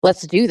are.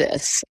 Let's do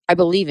this. I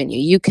believe in you.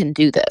 You can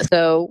do this.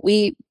 So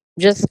we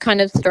just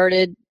kind of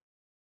started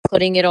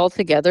putting it all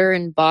together.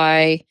 And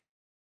by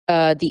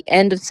the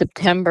end of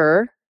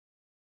September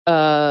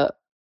of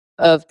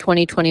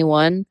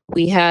 2021,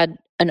 we had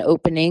an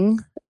opening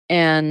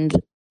and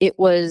it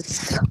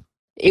was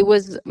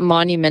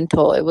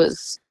monumental. It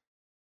was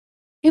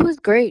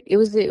great. It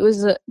was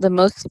the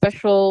most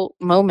special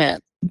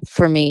moment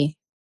for me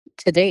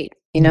to date,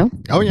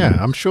 Oh yeah,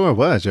 I'm sure it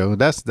was, Joe.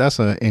 That's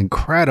an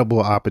incredible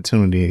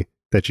opportunity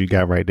that you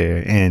got right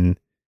there. And,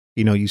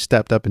 you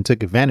stepped up and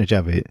took advantage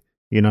of it.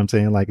 You know what I'm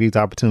saying? Like these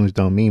opportunities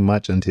don't mean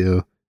much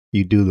until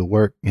you do the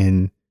work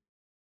and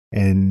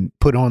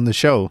put on the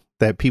show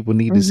that people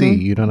need to see.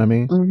 You know what I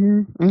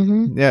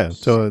mean? Yeah.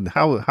 So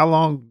how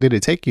long did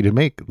it take you to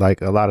make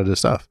like a lot of the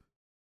stuff?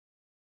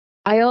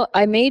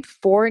 I made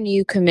 4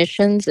 new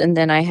commissions, and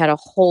then I had a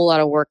whole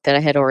lot of work that I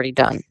had already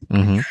done.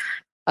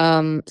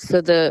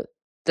 So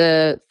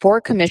the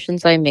 4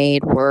 commissions I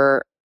made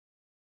were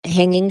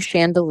hanging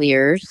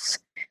chandeliers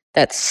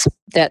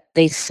that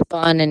they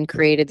spun and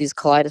created these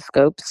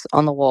kaleidoscopes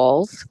on the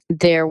walls.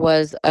 There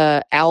was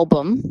a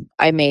album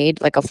I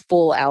made, like a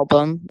full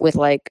album with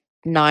like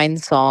 9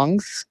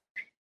 songs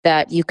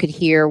that you could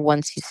hear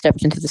once you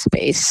stepped into the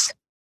space.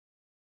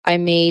 I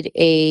made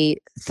a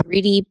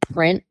 3D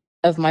print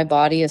of my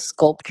body, a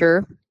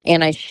sculpture,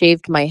 and I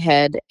shaved my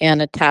head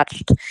and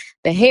attached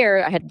the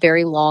hair. I had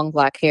very long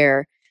black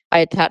hair. I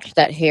attached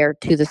that hair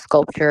to the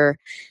sculpture,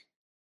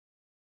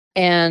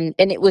 and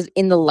it was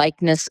in the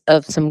likeness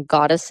of some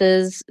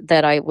goddesses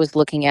that I was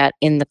looking at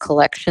in the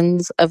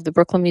collections of the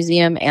Brooklyn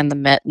Museum and the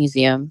Met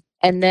Museum.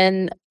 And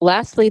then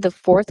lastly, the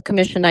 4th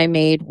commission I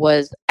made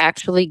was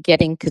actually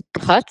getting to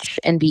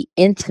touch and be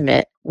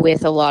intimate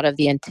with a lot of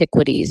the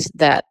antiquities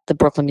that the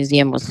Brooklyn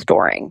Museum was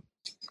storing.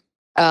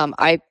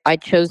 I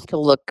chose to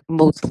look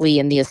mostly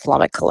in the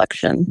Islamic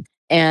collection,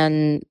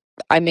 and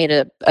I made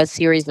a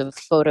series of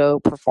photo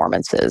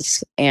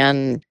performances,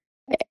 and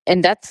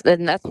that's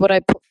what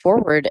I put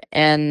forward.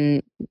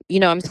 And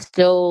I'm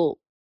still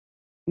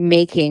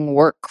making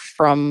work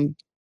from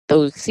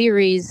those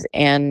series,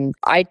 and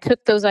I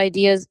took those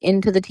ideas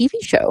into the TV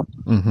show.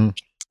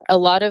 A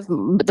lot of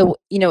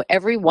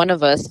every one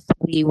of us,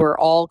 we were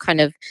all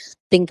kind of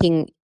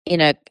thinking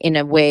in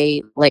a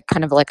way, like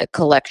kind of like a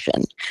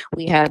collection.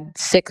 We had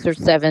 6 or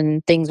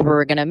 7 things we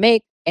were going to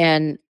make,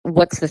 and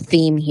what's the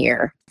theme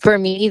here? For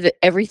me,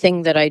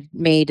 everything that I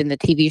made in the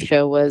TV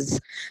show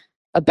was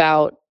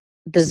about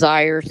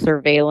desire,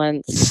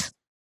 surveillance,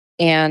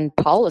 and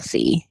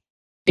policy,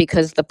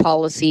 because the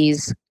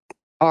policies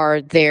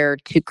are there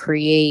to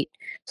create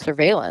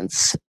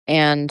surveillance,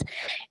 and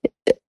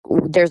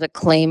there's a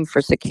claim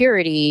for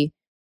security,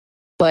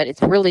 but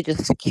it's really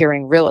just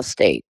securing real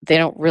estate. They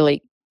don't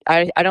really,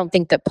 I don't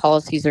think that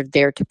policies are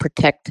there to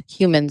protect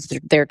humans. They're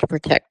there to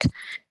protect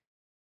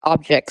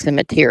objects and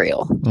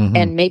material.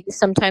 And maybe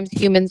sometimes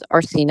humans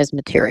are seen as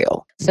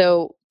material.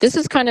 So this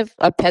is kind of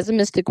a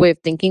pessimistic way of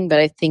thinking, but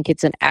I think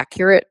it's an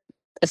accurate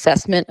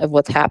assessment of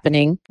what's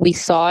happening. We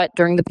saw it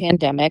during the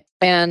pandemic,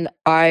 and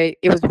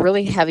it was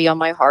really heavy on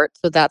my heart,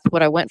 so that's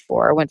what I went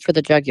for. I went for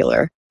the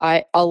jugular.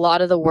 A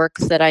lot of the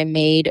works that I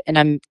made and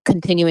I'm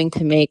continuing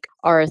to make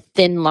are a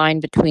thin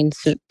line between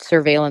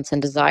surveillance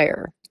and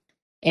desire.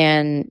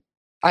 And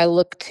I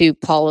look to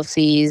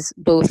policies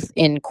both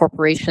in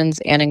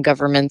corporations and in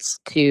governments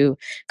to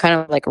kind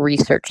of like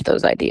research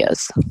those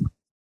ideas.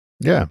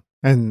 Yeah.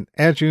 And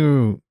as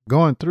you're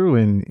going through,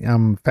 and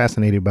I'm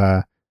fascinated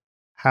by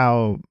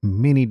how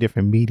many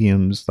different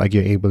mediums like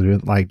you're able to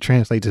like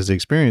translate this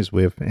experience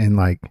with, and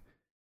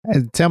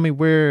tell me,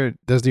 where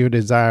does your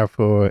desire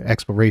for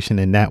exploration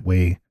in that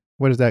way,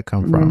 where does that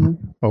come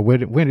from? Or where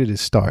did it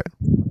start?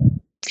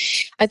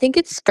 I think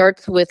it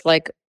starts with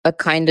like a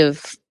kind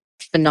of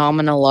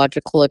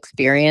phenomenological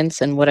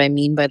experience. And what I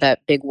mean by that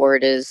big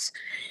word is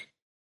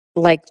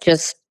like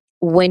just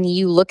when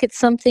you look at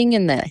something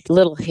and the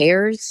little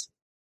hairs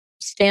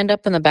stand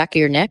up in the back of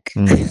your neck,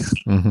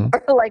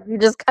 or like you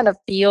just kind of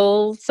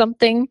feel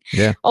something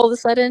all of a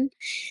sudden.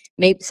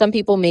 Maybe some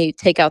people may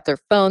take out their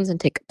phones and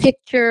take a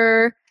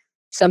picture.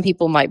 Some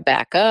people might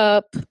back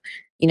up.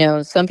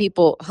 Some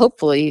people,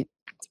 hopefully,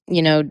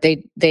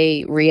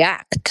 they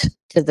react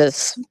to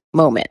this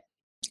moment.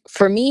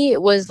 For me,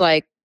 it was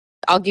like,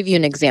 I'll give you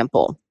an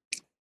example.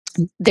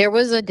 There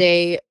was a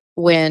day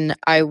when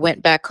I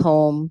went back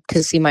home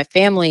to see my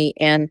family,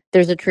 and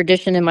there's a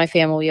tradition in my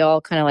family. We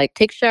all kind of like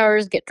take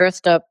showers, get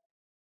dressed up,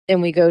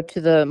 and we go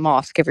to the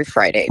mosque every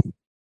Friday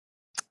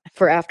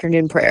for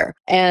afternoon prayer.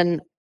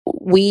 And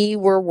we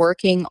were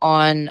working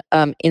on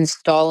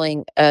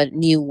installing a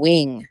new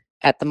wing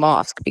at the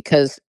mosque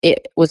because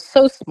it was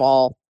so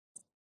small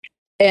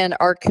and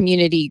our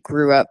community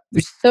grew up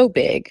so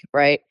big,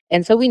 right?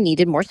 And so we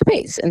needed more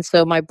space. And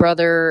so my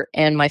brother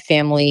and my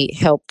family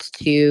helped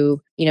to,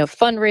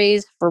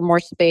 fundraise for more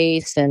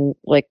space, and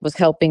like was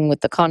helping with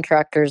the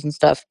contractors and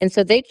stuff. And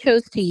so they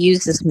chose to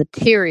use this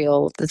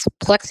material, this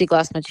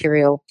plexiglass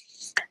material.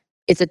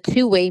 It's a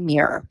 2-way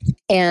mirror.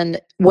 And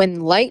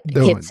when light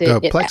hits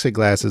it, the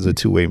plexiglass is a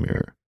 2-way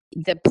mirror.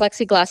 The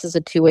plexiglass is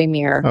a 2-way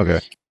mirror. Okay.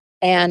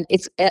 And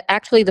it's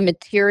actually the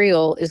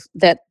material is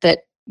that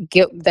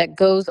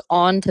goes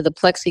on to the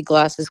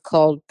plexiglass is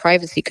called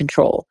privacy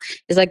control.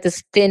 It's like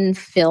this thin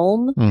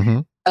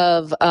film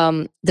of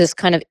this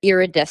kind of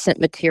iridescent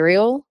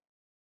material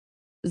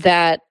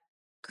that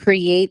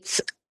creates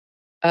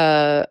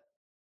a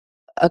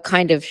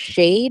kind of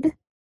shade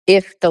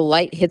if the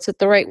light hits it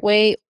the right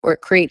way, or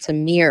it creates a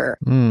mirror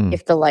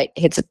if the light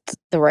hits it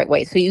the right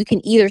way. So you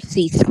can either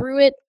see through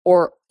it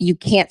or you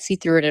can't see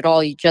through it at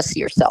all. You just see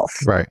yourself.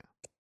 Right.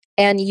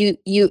 And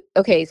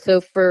okay,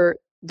 so for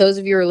those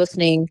of you who are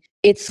listening,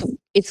 it's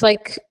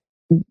like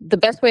the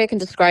best way I can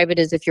describe it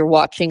is if you're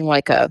watching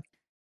like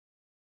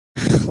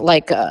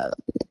like a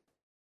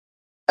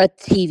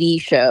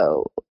TV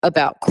show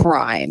about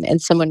crime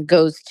and someone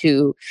goes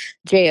to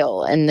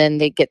jail and then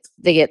they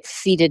get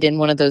seated in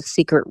one of those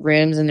secret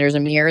rooms and there's a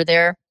mirror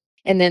there.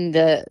 And then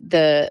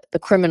the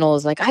criminal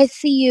is like, I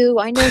see you.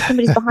 I know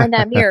somebody's behind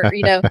that mirror.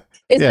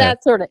 It's Yeah.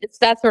 that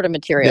sort of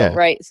material, Yeah.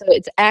 right? So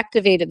it's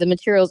activated. The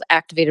material is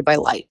activated by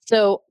light.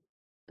 So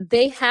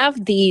they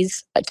have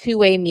these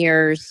two-way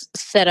mirrors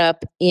set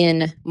up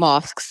in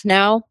mosques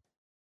now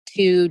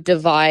to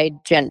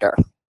divide gender,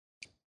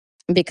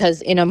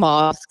 because in a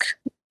mosque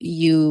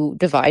you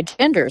divide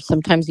genders.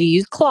 Sometimes you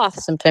use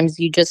cloth, sometimes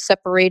you just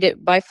separate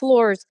it by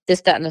floors,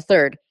 this, that, and the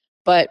third.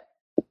 But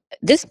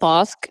this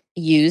mosque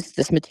used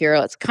this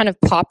material. It's kind of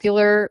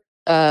popular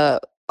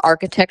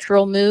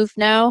architectural move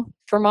now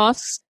for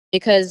mosques,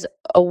 because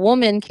a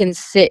woman can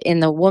sit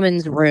in the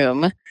woman's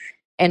room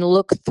and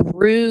look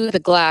through the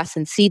glass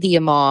and see the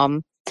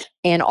imam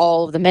and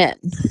all of the men.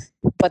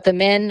 But the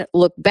men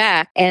look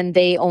back and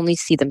they only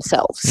see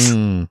themselves,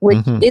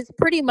 which is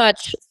pretty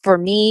much, for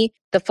me,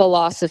 the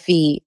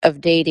philosophy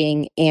of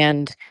dating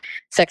and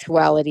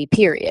sexuality,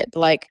 period.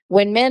 Like,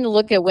 when men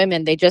look at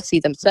women, they just see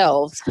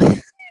themselves.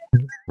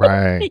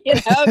 Right.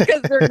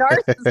 Because they're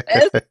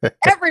narcissists.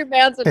 Every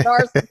man's a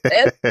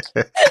narcissist.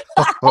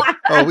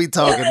 We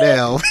talking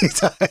now.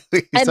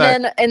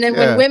 And then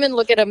when women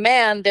look at a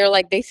man, they're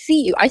like, they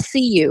see you. I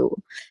see you.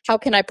 How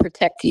can I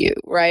protect you?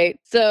 Right.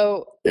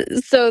 So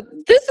this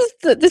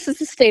is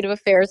the state of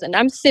affairs. And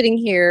I'm sitting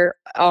here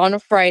on a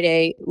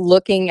Friday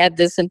looking at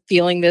this and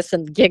feeling this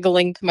and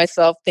giggling to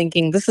myself,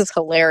 thinking this is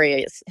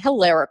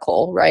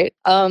hilarical. Right.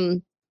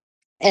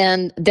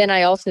 And then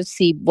I also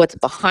see what's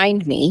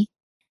behind me.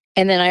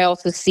 And then I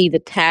also see the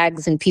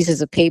tags and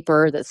pieces of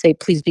paper that say,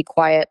 please be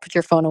quiet, put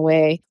your phone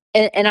away.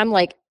 And I'm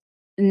like,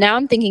 now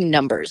I'm thinking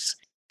numbers.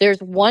 There's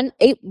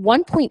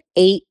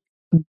 1.8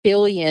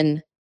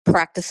 billion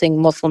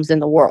practicing Muslims in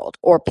the world,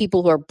 or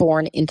people who are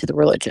born into the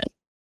religion.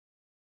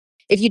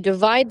 If you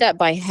divide that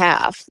by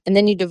half, and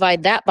then you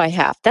divide that by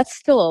half, that's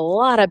still a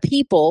lot of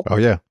people. Oh,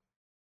 yeah.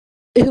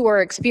 Who are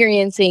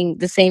experiencing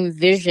the same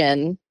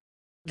vision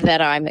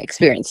that I'm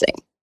experiencing.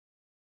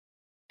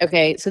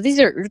 Okay, so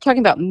we're talking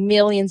about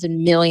millions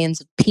and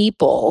millions of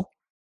people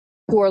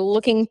who are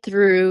looking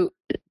through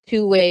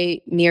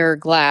two-way mirror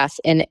glass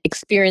and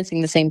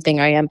experiencing the same thing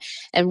I am.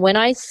 And when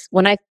I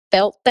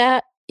felt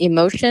that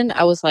emotion,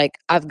 I was like,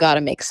 I've got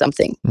to make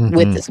something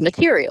with this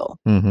material.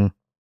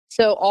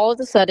 So all of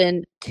a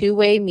sudden,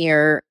 two-way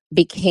mirror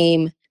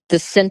became the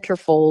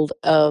centerfold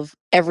of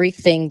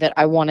everything that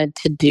I wanted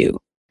to do.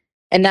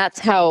 And that's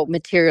how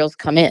materials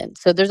come in.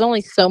 So there's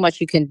only so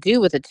much you can do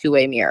with a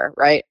two-way mirror,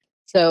 right?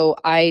 So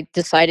I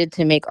decided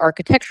to make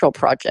architectural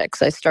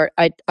projects.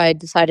 I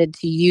decided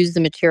to use the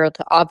material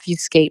to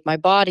obfuscate my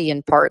body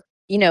in part.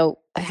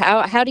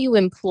 How do you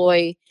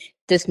employ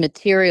this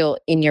material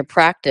in your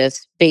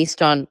practice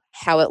based on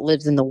how it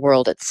lives in the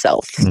world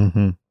itself?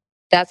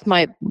 That's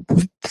my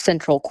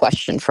central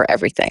question for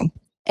everything.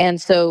 And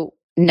so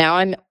now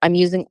I'm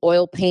using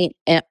oil paint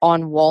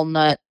on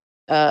walnut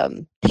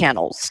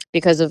panels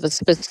because of a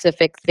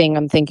specific thing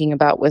I'm thinking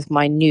about with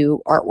my new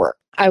artwork.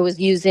 I was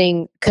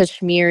using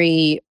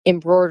Kashmiri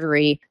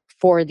embroidery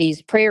for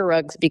these prayer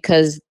rugs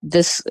because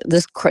these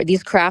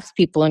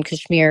craftspeople in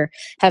Kashmir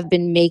have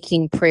been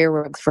making prayer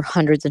rugs for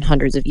hundreds and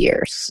hundreds of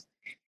years.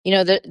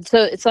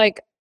 So it's like,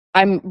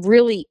 I'm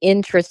really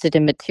interested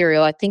in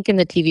material. I think in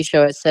the TV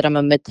show I said I'm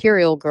a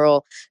material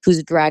girl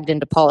who's dragged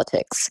into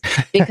politics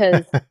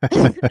because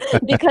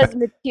because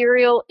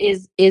material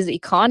is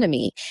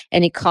economy,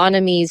 and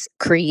economies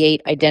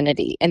create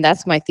identity, and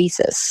that's my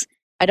thesis.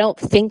 I don't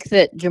think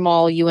that,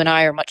 Jamal, you and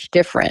I are much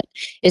different.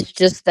 It's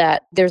just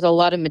that there's a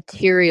lot of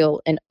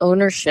material and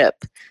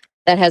ownership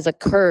that has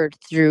occurred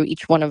through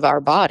each one of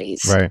our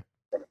bodies, right,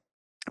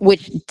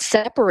 which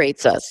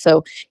separates us.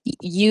 So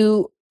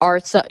you're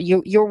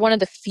one of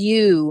the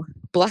few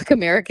Black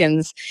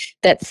Americans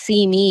that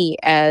see me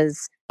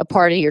as a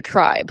part of your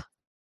tribe.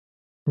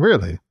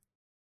 Really?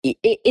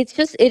 It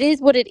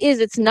is what it is.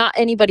 It's not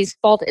anybody's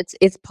fault.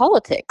 It's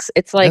politics.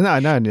 It's like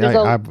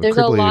there's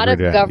a lot of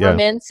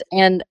governments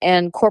and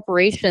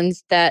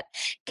corporations that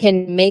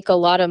can make a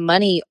lot of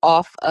money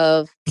off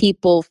of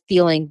people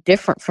feeling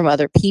different from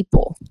other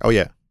people. Oh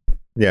yeah.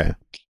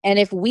 And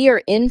if we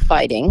are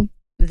infighting,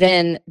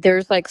 then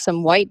there's like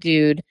some white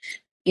dude,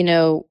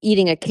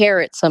 eating a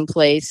carrot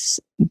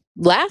someplace,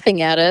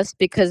 laughing at us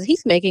because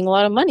he's making a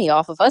lot of money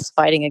off of us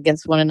fighting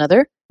against one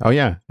another. Oh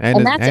yeah, and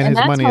his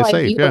money is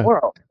safe. Yeah,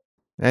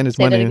 and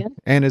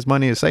his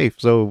money is safe.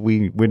 So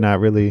we're not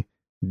really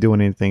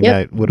doing anything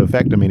that would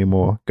affect him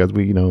anymore because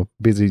we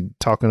busy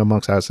talking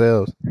amongst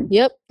ourselves.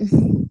 Yep,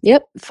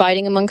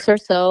 fighting amongst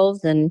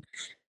ourselves, and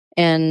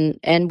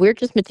we're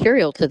just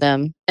material to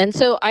them. And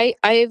so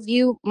I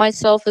view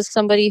myself as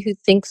somebody who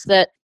thinks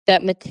that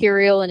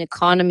material and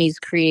economies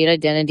create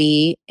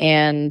identity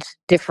and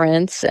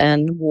difference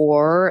and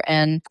war.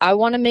 And I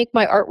want to make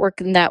my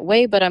artwork in that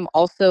way, but I'm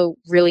also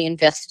really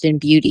invested in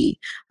beauty.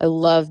 I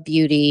love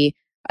beauty.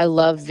 I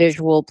love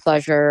visual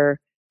pleasure.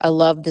 I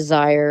love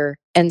desire.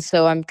 And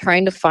so I'm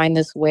trying to find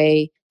this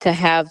way to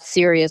have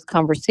serious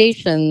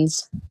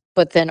conversations,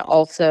 but then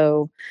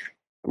also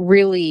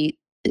really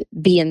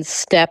be in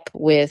step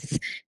with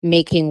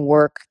making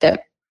work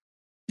that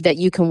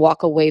you can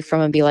walk away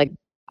from and be like,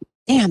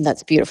 damn,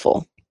 that's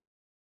beautiful.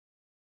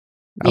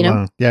 I You know?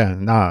 love, yeah,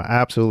 no, I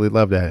absolutely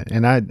love that.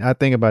 And I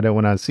think about it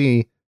when I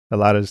see a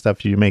lot of the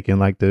stuff you're making,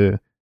 like the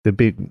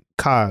big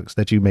cogs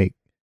that you make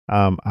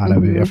out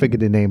of it. I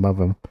forget the name of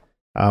them.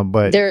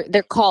 But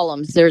They're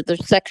columns. They're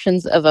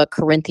sections of a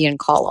Corinthian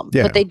column,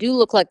 yeah, but they do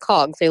look like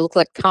cogs. They look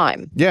like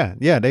time.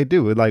 yeah, they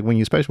do. Like when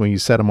you, especially when you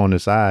set them on the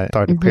side,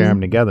 start to pair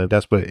them together.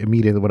 That's what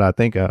immediately what I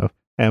think of.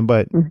 And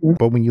but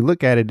when you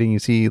look at it, then you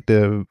see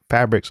the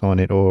fabrics on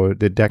it, or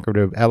the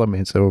decorative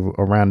elements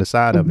around the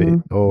side of it,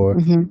 or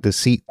the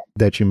seat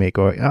that you make,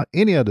 or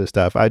any other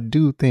stuff. I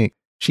do think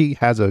she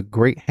has a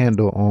great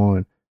handle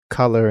on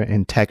color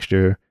and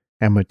texture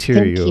and Thank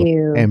material,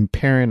 you. and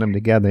pairing them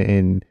together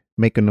and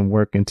making them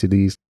work into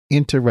these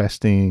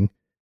interesting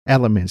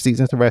elements, these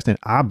interesting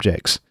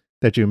objects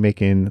that you're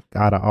making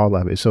out of all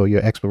of it. So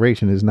your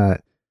exploration is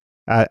not,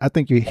 I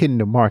think you're hitting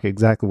the mark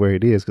exactly where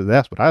it is, because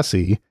that's what I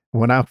see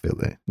when I feel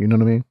it. You know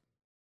what I mean?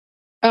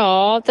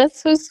 Oh,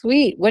 that's so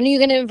sweet. When are you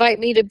going to invite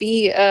me to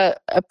be a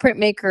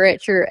printmaker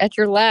at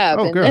your lab?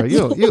 Oh, And girl,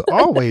 you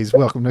always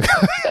welcome to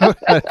come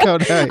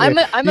down here.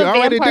 I'm You a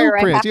already do vampire.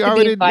 I prints. have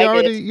to be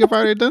invited. You've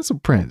already done some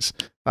prints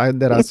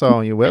that I saw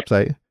on your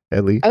website,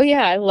 at least. Oh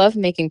yeah, I love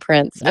making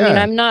prints. I mean,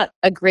 Yeah. I'm not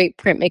a great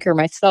printmaker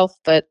myself,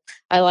 but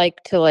I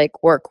like to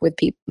work with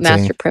people,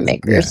 master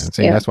printmakers.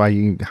 See, that's why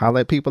you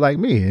holler at people like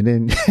me, and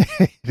then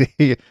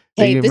then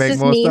Hey, you this make is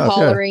more me stuff. Yeah.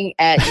 hollering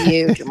at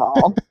you,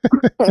 Jamal.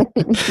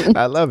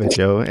 I love it,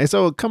 Joe. And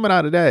so coming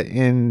out of that,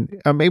 and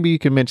maybe you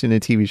can mention the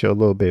TV show a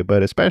little bit,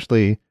 but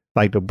especially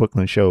like the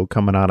Brooklyn show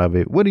coming out of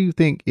it, what do you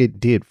think it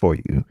did for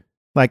you?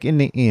 Like in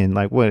the end,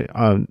 like what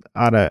out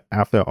of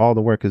after all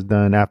the work is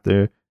done,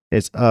 after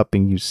it's up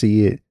and you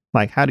see it,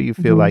 like how do you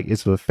feel like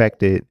it's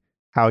affected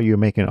how you're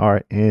making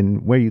art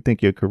and where you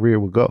think your career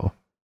will go?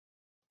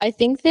 I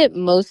think that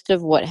most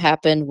of what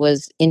happened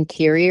was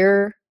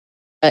interior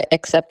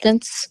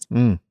acceptance.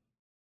 Mm.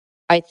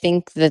 I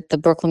think that the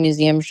Brooklyn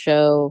Museum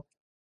show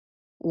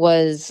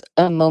was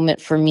a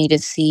moment for me to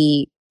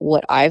see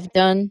what I've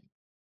done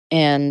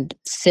and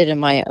sit in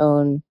my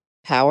own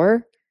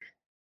power.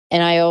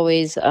 And I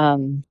always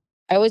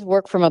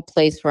work from a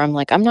place where I'm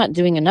like, I'm not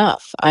doing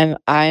enough. I'm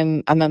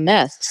a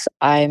mess.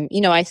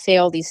 I say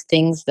all these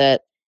things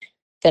that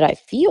I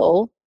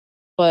feel,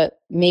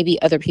 but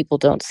maybe other people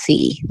don't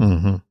see.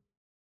 Mm-hmm.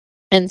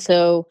 And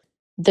so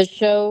the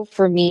show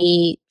for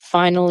me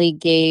finally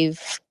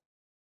gave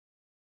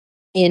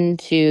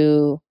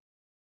into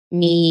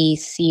me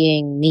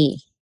seeing me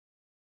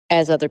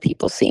as other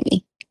people see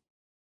me,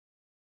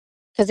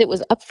 because it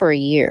was up for a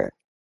year.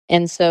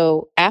 And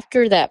so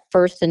after that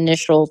first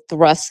initial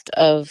thrust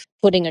of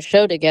putting a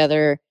show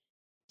together,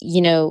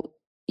 you know,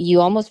 you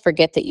almost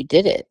forget that you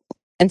did it.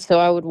 And so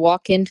I would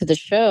walk into the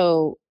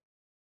show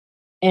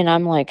and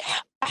I'm like,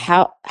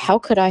 how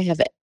could I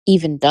have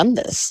even done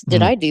this?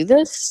 Did I do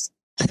this?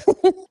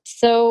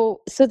 So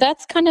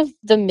that's kind of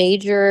the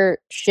major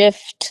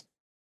shift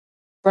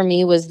for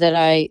me, was that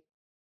I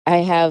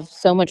have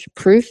so much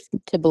proof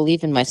to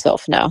believe in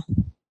myself now.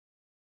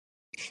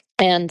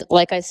 And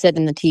like I said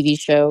in the TV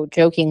show,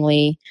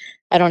 jokingly,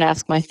 I don't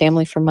ask my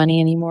family for money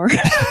anymore.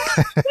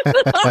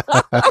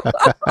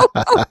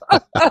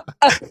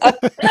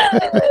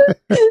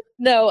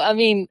 No, I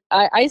mean,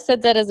 I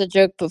said that as a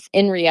joke, but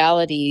in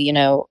reality,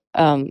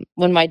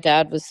 when my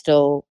dad was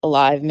still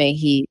alive, may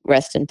he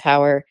rest in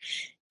power,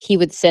 he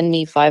would send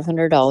me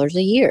 $500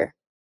 a year.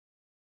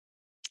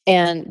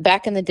 And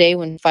back in the day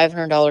when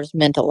 $500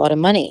 meant a lot of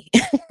money,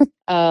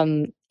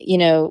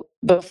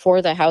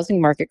 before the housing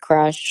market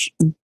crash,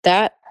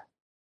 that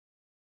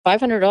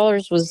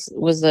 $500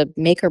 was a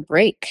make or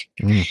break.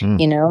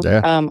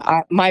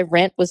 Yeah. My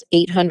rent was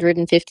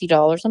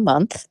 $850 a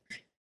month.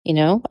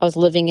 I was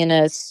living in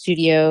a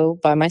studio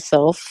by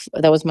myself.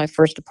 That was my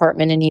first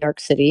apartment in New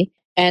York City,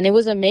 and it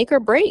was a make or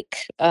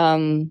break.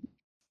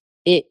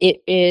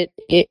 It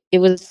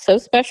was so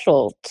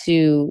special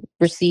to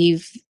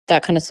receive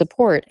that kind of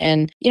support.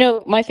 And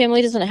my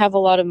family doesn't have a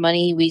lot of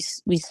money.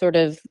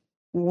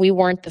 We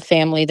weren't the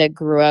family that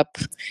grew up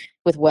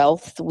with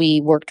wealth. We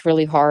worked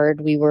really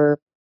hard.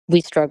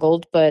 We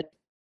struggled, but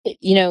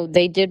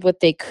they did what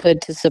they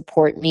could to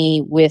support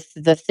me with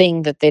the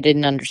thing that they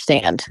didn't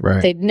understand.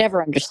 Right. They'd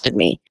never understood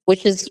me,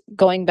 which is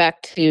going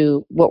back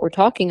to what we're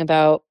talking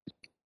about.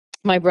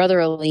 My brother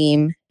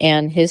Aleem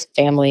and his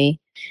family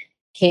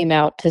came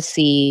out to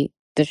see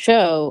the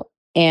show,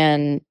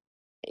 and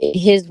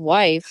his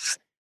wife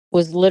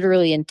was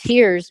literally in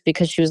tears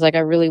because she was like, I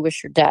really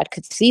wish your dad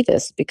could see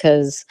this,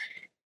 because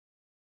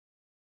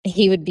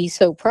he would be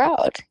so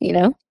proud.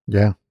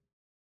 Yeah.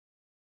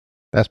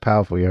 That's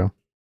powerful, yo.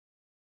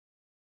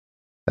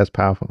 That's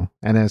powerful.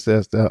 And that's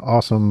the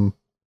awesome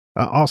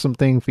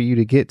thing for you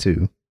to get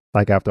to,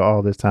 like after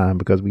all this time,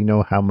 because we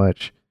know how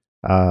much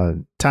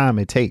time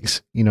it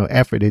takes,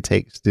 effort it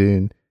takes,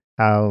 then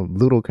how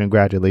little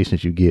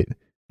congratulations you get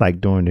like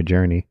during the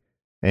journey.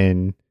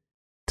 And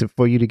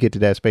for you to get to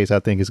that space, I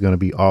think is going to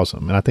be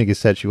awesome. And I think it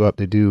sets you up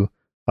to do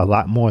a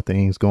lot more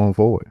things going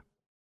forward.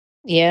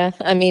 Yeah,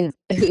 I mean,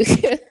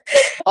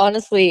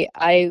 honestly,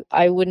 I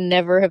would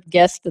never have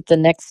guessed that the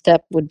next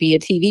step would be a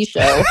TV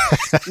show,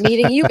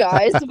 meeting you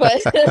guys,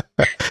 but it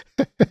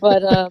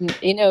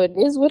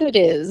is what it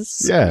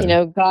is.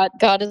 Yeah.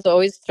 God is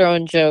always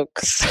throwing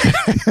jokes,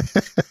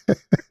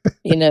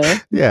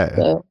 Yeah.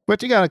 So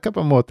But you got a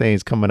couple more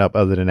things coming up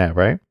other than that,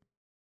 right?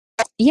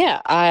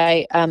 yeah,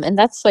 and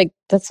that's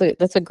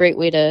a great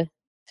way to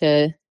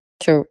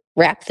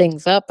wrap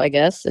things up, I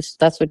guess, if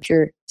that's what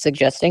you're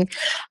suggesting.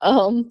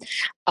 Um,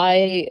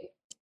 I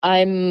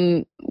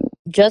I'm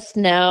just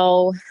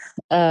now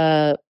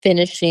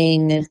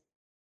finishing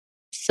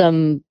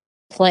some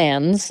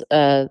plans.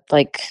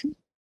 Like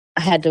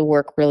I had to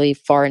work really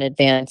far in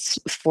advance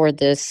for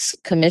this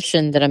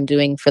commission that I'm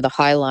doing for the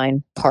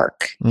Highline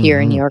Park here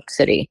in New York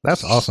City.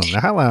 That's awesome. The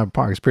Highline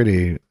Park is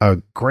pretty a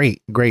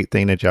great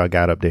thing that y'all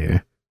got up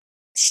there.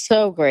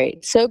 So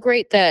great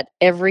that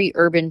every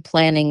urban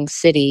planning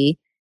city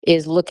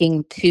is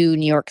looking to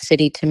New York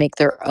City to make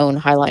their own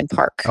Highline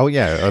Park. Oh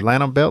yeah,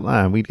 Atlanta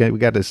Beltline. We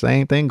got the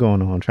same thing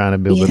going on, trying to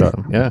build it up.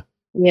 Yeah.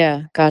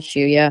 Yeah, got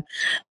you. Yeah.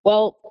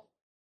 Well,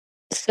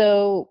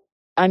 so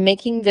I'm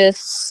making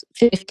this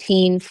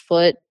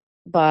 15-foot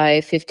by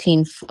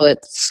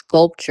 15-foot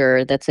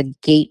sculpture that's a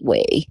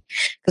gateway,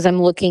 because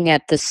I'm looking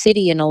at the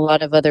city and a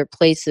lot of other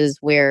places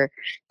where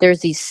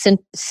there's these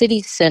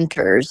city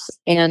centers,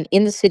 and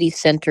in the city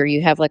center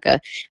you have like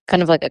a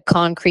kind of like a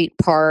concrete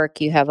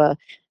park, you have a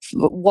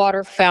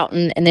water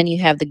fountain, and then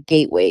you have the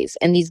gateways,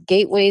 and these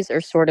gateways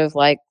are sort of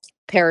like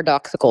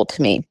paradoxical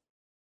to me.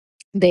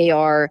 They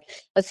are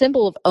a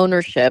symbol of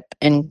ownership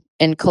and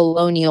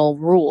colonial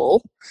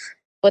rule,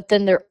 but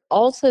then they're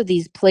also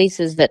these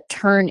places that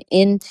turn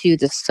into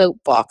the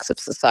soapbox of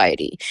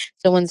society.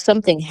 So when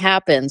something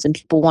happens and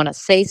people want to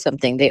say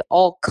something, they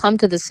all come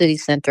to the city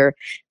center,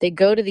 they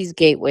go to these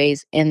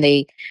gateways, and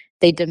they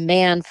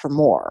demand for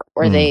more,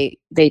 or they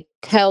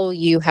tell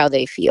you how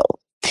they feel.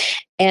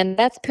 And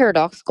that's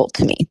paradoxical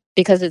to me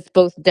because it's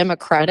both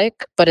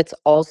democratic, but it's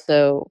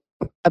also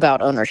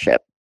about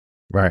ownership.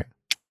 Right.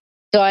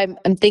 So I'm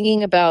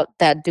thinking about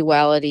that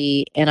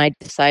duality, and I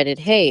decided,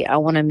 hey, I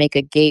want to make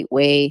a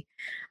gateway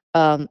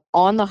on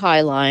the High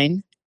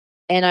Line,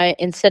 and I,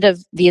 instead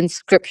of the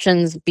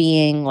inscriptions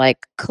being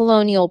like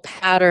colonial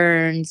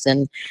patterns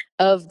and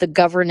of the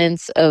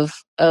governance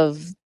of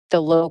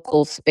the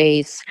local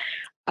space,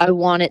 I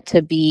want it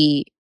to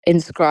be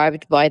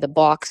inscribed by the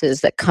boxes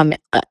that come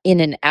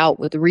in and out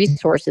with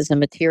resources and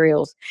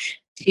materials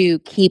to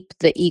keep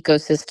the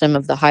ecosystem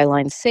of the High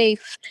Line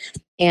safe,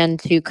 and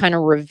to kind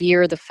of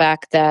revere the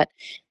fact that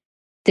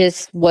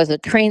this was a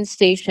train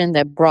station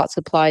that brought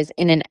supplies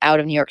in and out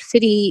of New York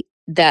City,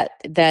 that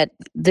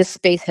this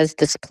space has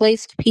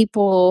displaced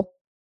people,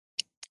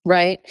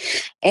 right?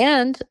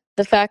 And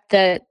the fact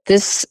that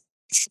this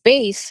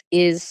space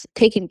is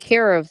taken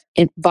care of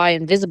by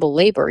invisible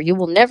labor. You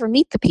will never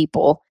meet the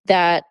people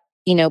that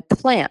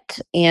plant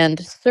and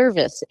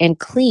service and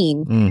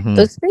clean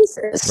those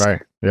spaces.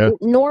 Right. Yeah.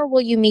 Nor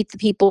will you meet the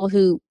people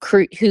who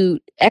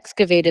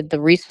excavated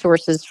the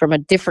resources from a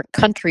different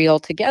country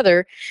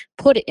altogether,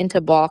 put it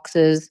into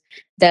boxes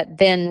that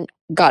then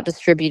got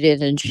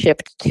distributed and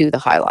shipped to the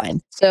High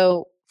Line.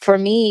 So for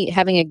me,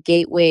 having a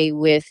gateway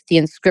with the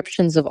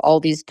inscriptions of all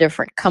these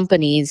different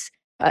companies,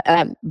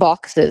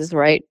 boxes,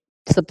 right,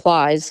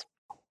 supplies,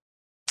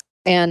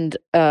 and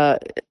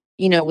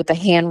with the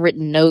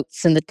handwritten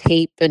notes and the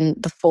tape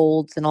and the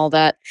folds and all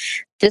that,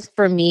 this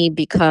for me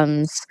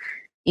becomes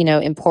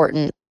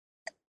important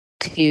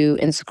to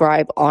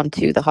inscribe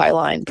onto the High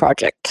Line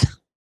project.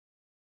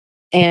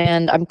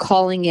 And I'm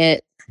calling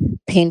it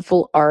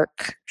Painful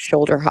Arc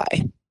Shoulder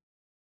High.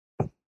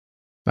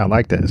 I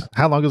like this.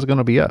 How long is it going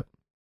to be up?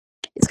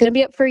 It's going to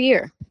be up for a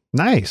year.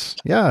 Nice.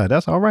 Yeah,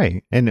 that's all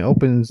right. And it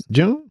opens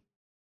June?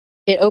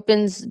 It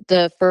opens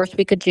the first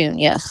week of June,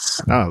 yes.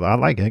 Oh, I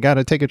like it. I got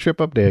to take a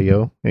trip up there,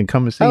 yo, and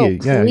come and see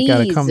it. Yeah, please. You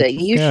got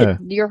to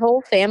come. Your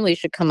whole family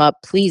should come up.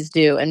 Please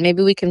do. And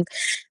maybe we can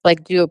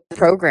do a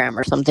program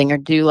or something, or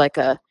do like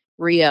a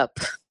re-up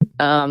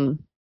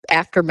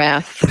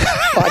aftermath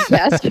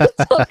podcast or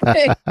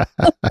something.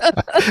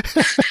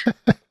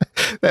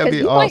 That'd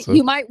be awesome.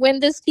 You might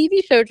win this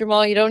TV show,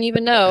 Jamal. You don't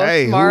even know.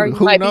 Hey, Tomorrow who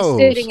you might knows?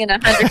 be sitting in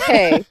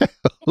 100K.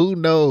 Who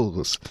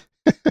knows?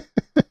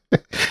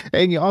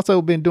 And you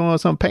also been doing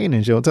some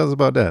paintings, yo. Tell us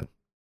about that.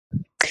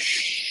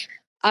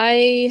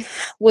 I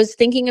was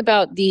thinking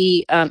about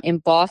the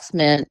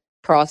embossment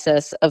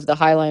process of the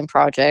High Line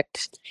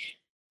project,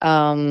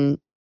 and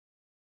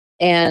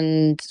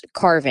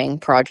carving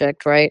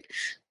project, right?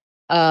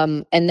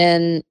 And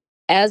then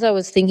as I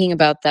was thinking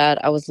about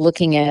that, I was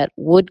looking at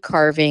wood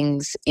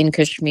carvings in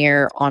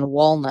Kashmir on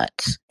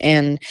walnut.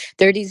 And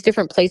there are these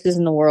different places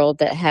in the world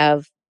that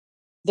have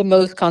the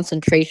most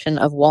concentration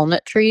of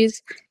walnut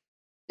trees.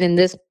 And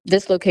this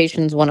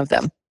location is one of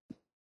them.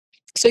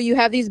 So you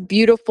have these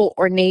beautiful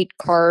ornate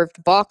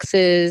carved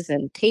boxes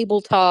and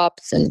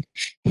tabletops and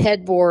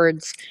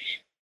headboards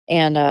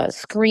and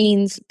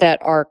screens that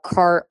are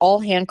all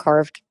hand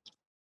carved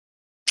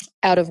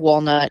out of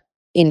walnut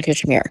in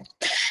Kashmir.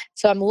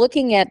 So I'm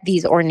looking at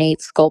these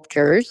ornate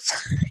sculptures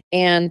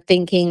and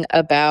thinking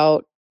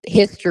about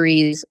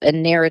histories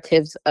and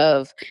narratives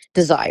of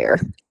desire.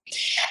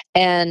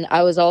 And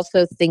I was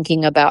also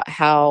thinking about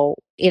how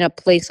in a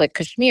place like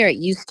Kashmir, it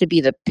used to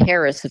be the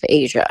Paris of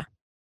Asia.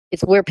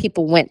 It's where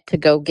people went to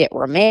go get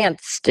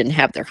romanced and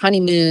have their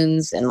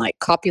honeymoons and like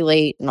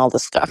copulate and all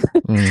this stuff.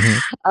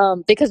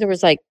 Because there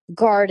was like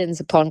gardens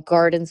upon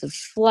gardens of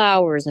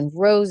flowers and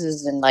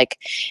roses and like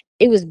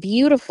it was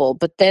beautiful.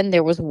 But then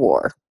there was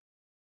war,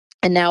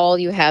 and now all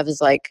you have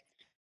is like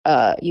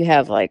you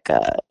have like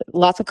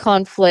lots of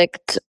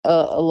conflict,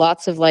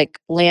 lots of like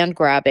land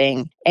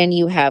grabbing, and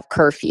you have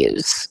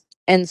curfews.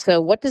 And so,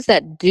 what does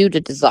that do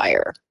to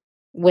desire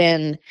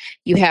when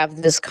you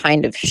have this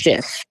kind of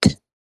shift?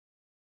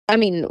 I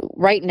mean,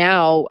 right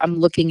now I'm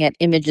looking at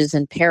images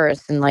in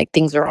Paris and like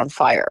things are on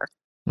fire.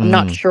 I'm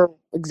not sure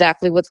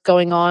exactly what's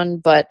going on,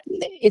 but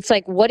it's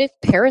like, what if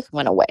Paris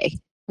went away?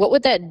 What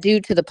would that do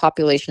to the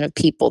population of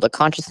people, the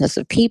consciousness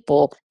of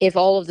people, if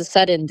all of a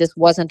sudden this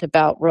wasn't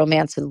about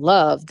romance and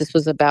love, this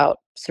was about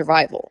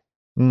survival?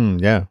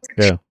 Yeah.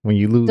 When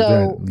you lose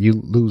So,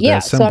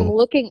 that so I'm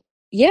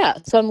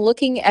symbol.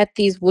 looking at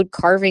these wood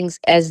carvings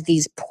as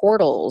these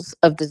portals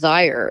of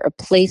desire, a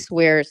place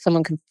where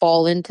someone can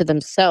fall into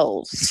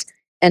themselves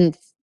and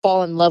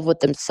fall in love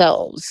with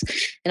themselves.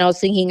 And I was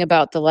thinking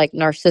about the like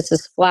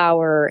Narcissus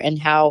flower and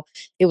how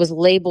it was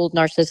labeled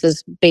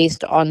Narcissus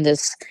based on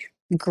this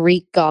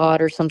Greek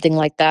god or something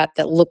like that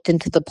looked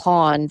into the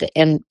pond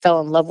and fell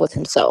in love with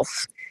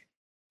himself.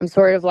 I'm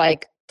sort of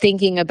like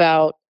thinking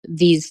about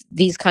these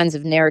kinds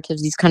of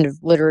narratives, these kind of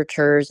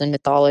literatures and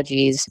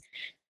mythologies.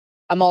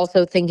 I'm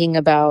also thinking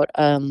about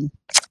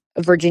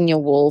Virginia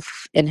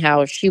Woolf and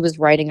how she was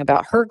writing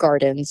about her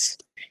gardens,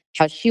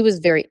 how she was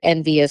very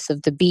envious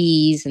of the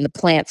bees and the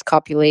plants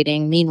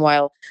copulating.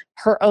 Meanwhile,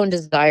 her own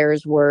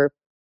desires were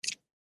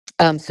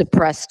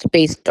suppressed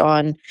based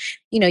on,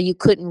 you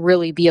couldn't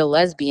really be a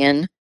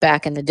lesbian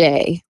back in the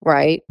day,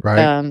 right?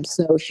 Right.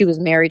 So she was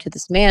married to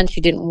this man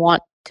she didn't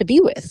want to be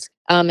with.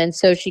 And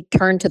so she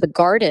turned to the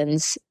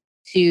gardens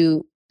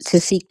to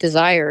seek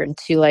desire and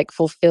to like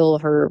fulfill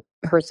her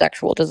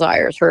sexual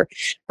desires, her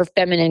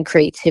feminine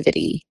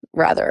creativity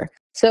rather.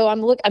 So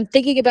I'm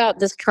thinking about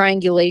this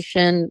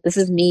triangulation. This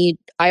is me.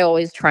 I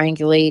always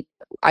triangulate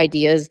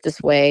ideas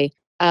this way.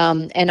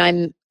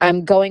 And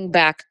I'm going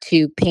back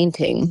to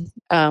painting,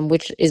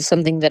 which is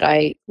something that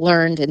I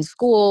learned in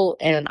school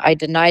and I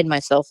denied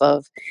myself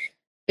of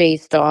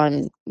based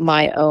on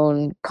my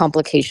own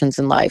complications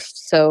in life.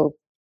 So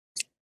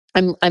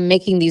I'm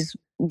making these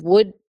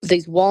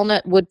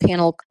walnut wood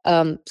panel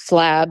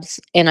slabs,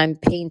 and I'm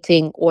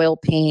painting oil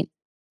paint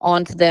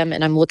onto them,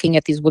 and I'm looking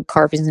at these wood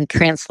carvings and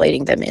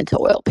translating them into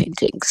oil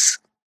paintings.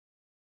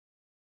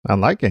 I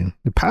like it.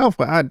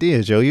 Powerful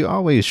ideas, yo. You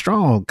always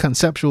strong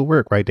conceptual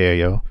work right there,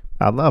 yo.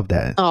 I love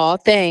that. Oh,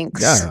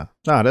 thanks. Yeah.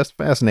 No, that's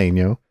fascinating,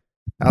 yo.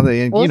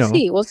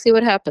 We'll see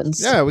what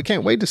happens. Yeah, we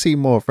can't wait to see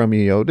more from you,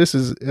 yo. This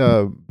has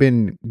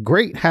been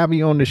great having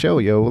you on the show,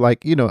 yo.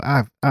 Like,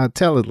 I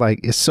tell it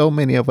like it's so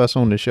many of us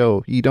on the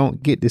show. You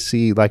don't get to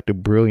see like the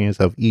brilliance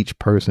of each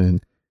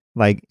person,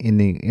 like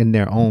in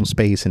their own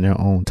space, in their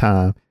own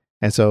time.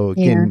 And so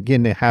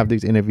getting to have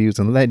these interviews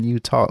and letting you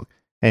talk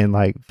and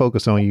like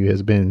focus on you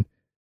has been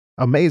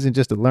amazing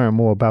just to learn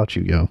more about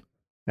you, yo.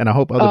 And I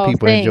hope other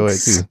people enjoy it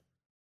too.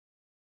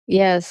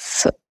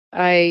 Yes.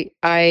 I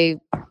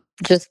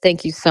just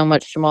thank you so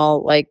much,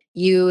 Jamal. Like,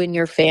 you and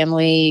your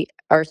family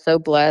are so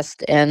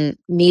blessed, and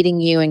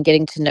meeting you and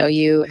getting to know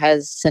you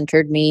has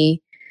centered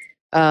me.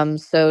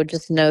 So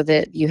just know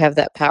that you have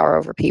that power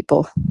over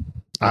people.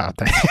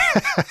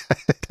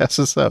 That's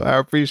what's up. I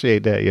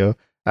appreciate that, yo.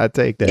 I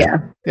take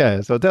that.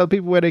 Yeah. So tell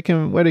people where they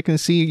can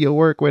see your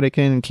work, where they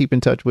can keep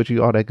in touch with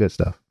you, all that good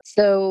stuff.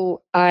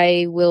 So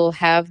I will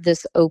have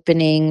this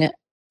opening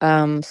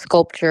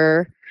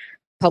sculpture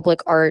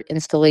public art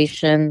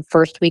installation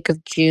first week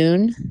of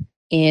June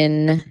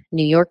in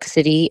New York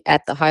City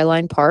at the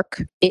Highline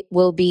Park. It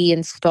will be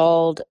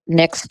installed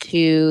next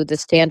to the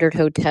Standard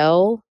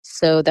Hotel,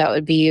 so that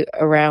would be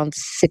around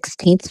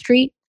 16th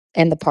Street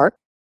and the park.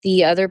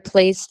 The other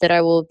place that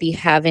I will be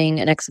having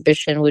an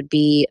exhibition would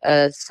be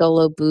a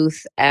solo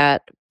booth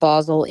at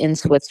Basel in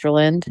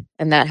Switzerland,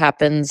 and that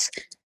happens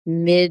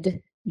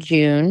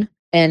mid-June.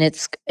 And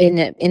it's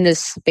in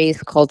this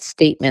space called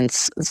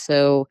Statements.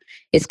 So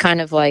it's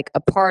kind of like a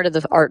part of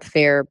the art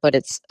fair, but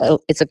it's a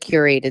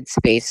curated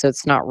space, so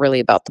it's not really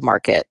about the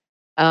market.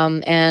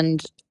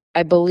 And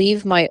I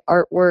believe my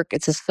artwork,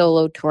 it's a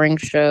solo touring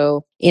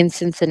show in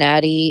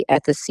Cincinnati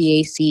at the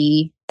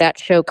CAC. That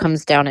show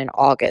comes down in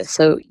August,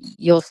 so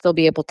you'll still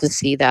be able to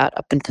see that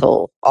up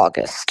until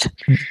August.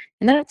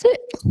 And that's it.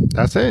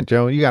 That's it,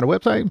 Joe. You got a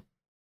website?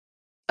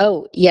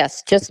 Oh,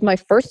 yes. Just my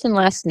first and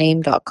last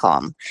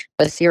name.com,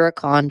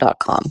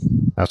 BaseeraKhan.com.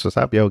 That's what's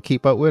up, yo.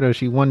 Keep up with her.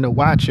 She won to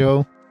watch,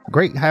 yo.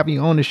 Great having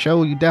you on the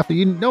show.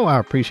 You know I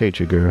appreciate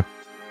you, girl.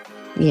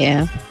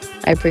 Yeah,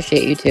 I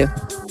appreciate you too.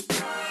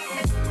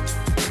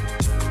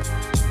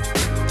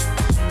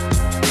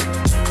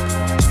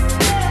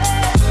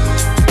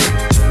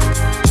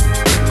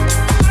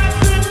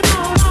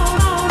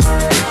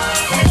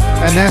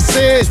 And that's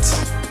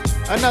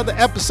it. Another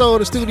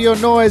episode of Studio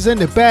Noise in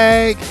the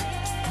bag.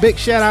 Big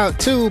shout out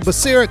to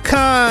Baseera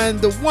Khan,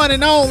 the one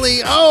and only.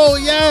 Oh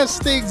yes,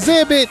 the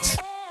exhibit.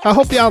 I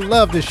hope y'all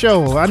loved the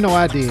show. I know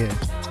I did.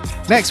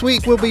 Next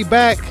week we'll be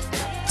back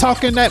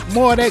talking that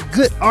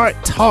good art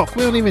talk.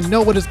 We don't even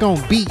know what it's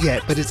gonna be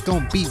yet, but it's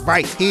gonna be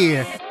right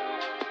here.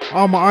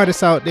 All my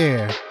artists out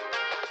there,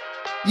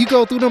 you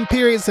go through them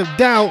periods of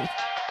doubt.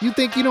 You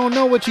think you don't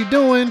know what you're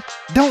doing?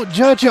 Don't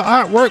judge your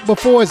artwork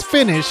before it's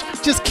finished.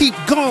 Just keep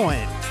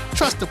going.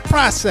 Trust the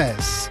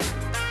process.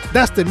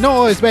 That's the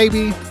noise,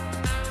 baby.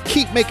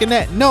 Keep making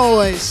that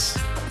noise.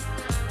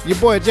 Your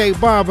boy Jay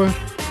Barber.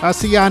 I'll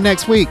see y'all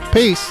next week.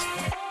 Peace.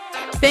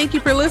 Thank you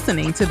for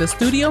listening to the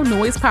Studio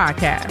Noise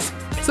Podcast.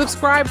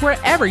 Subscribe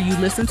wherever you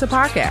listen to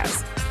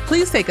podcasts.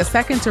 Please take a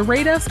second to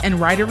rate us and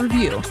write a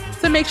review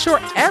to make sure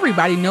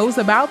everybody knows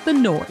about the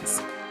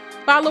noise.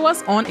 Follow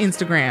us on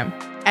Instagram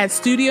at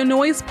Studio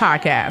Noise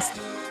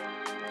Podcast.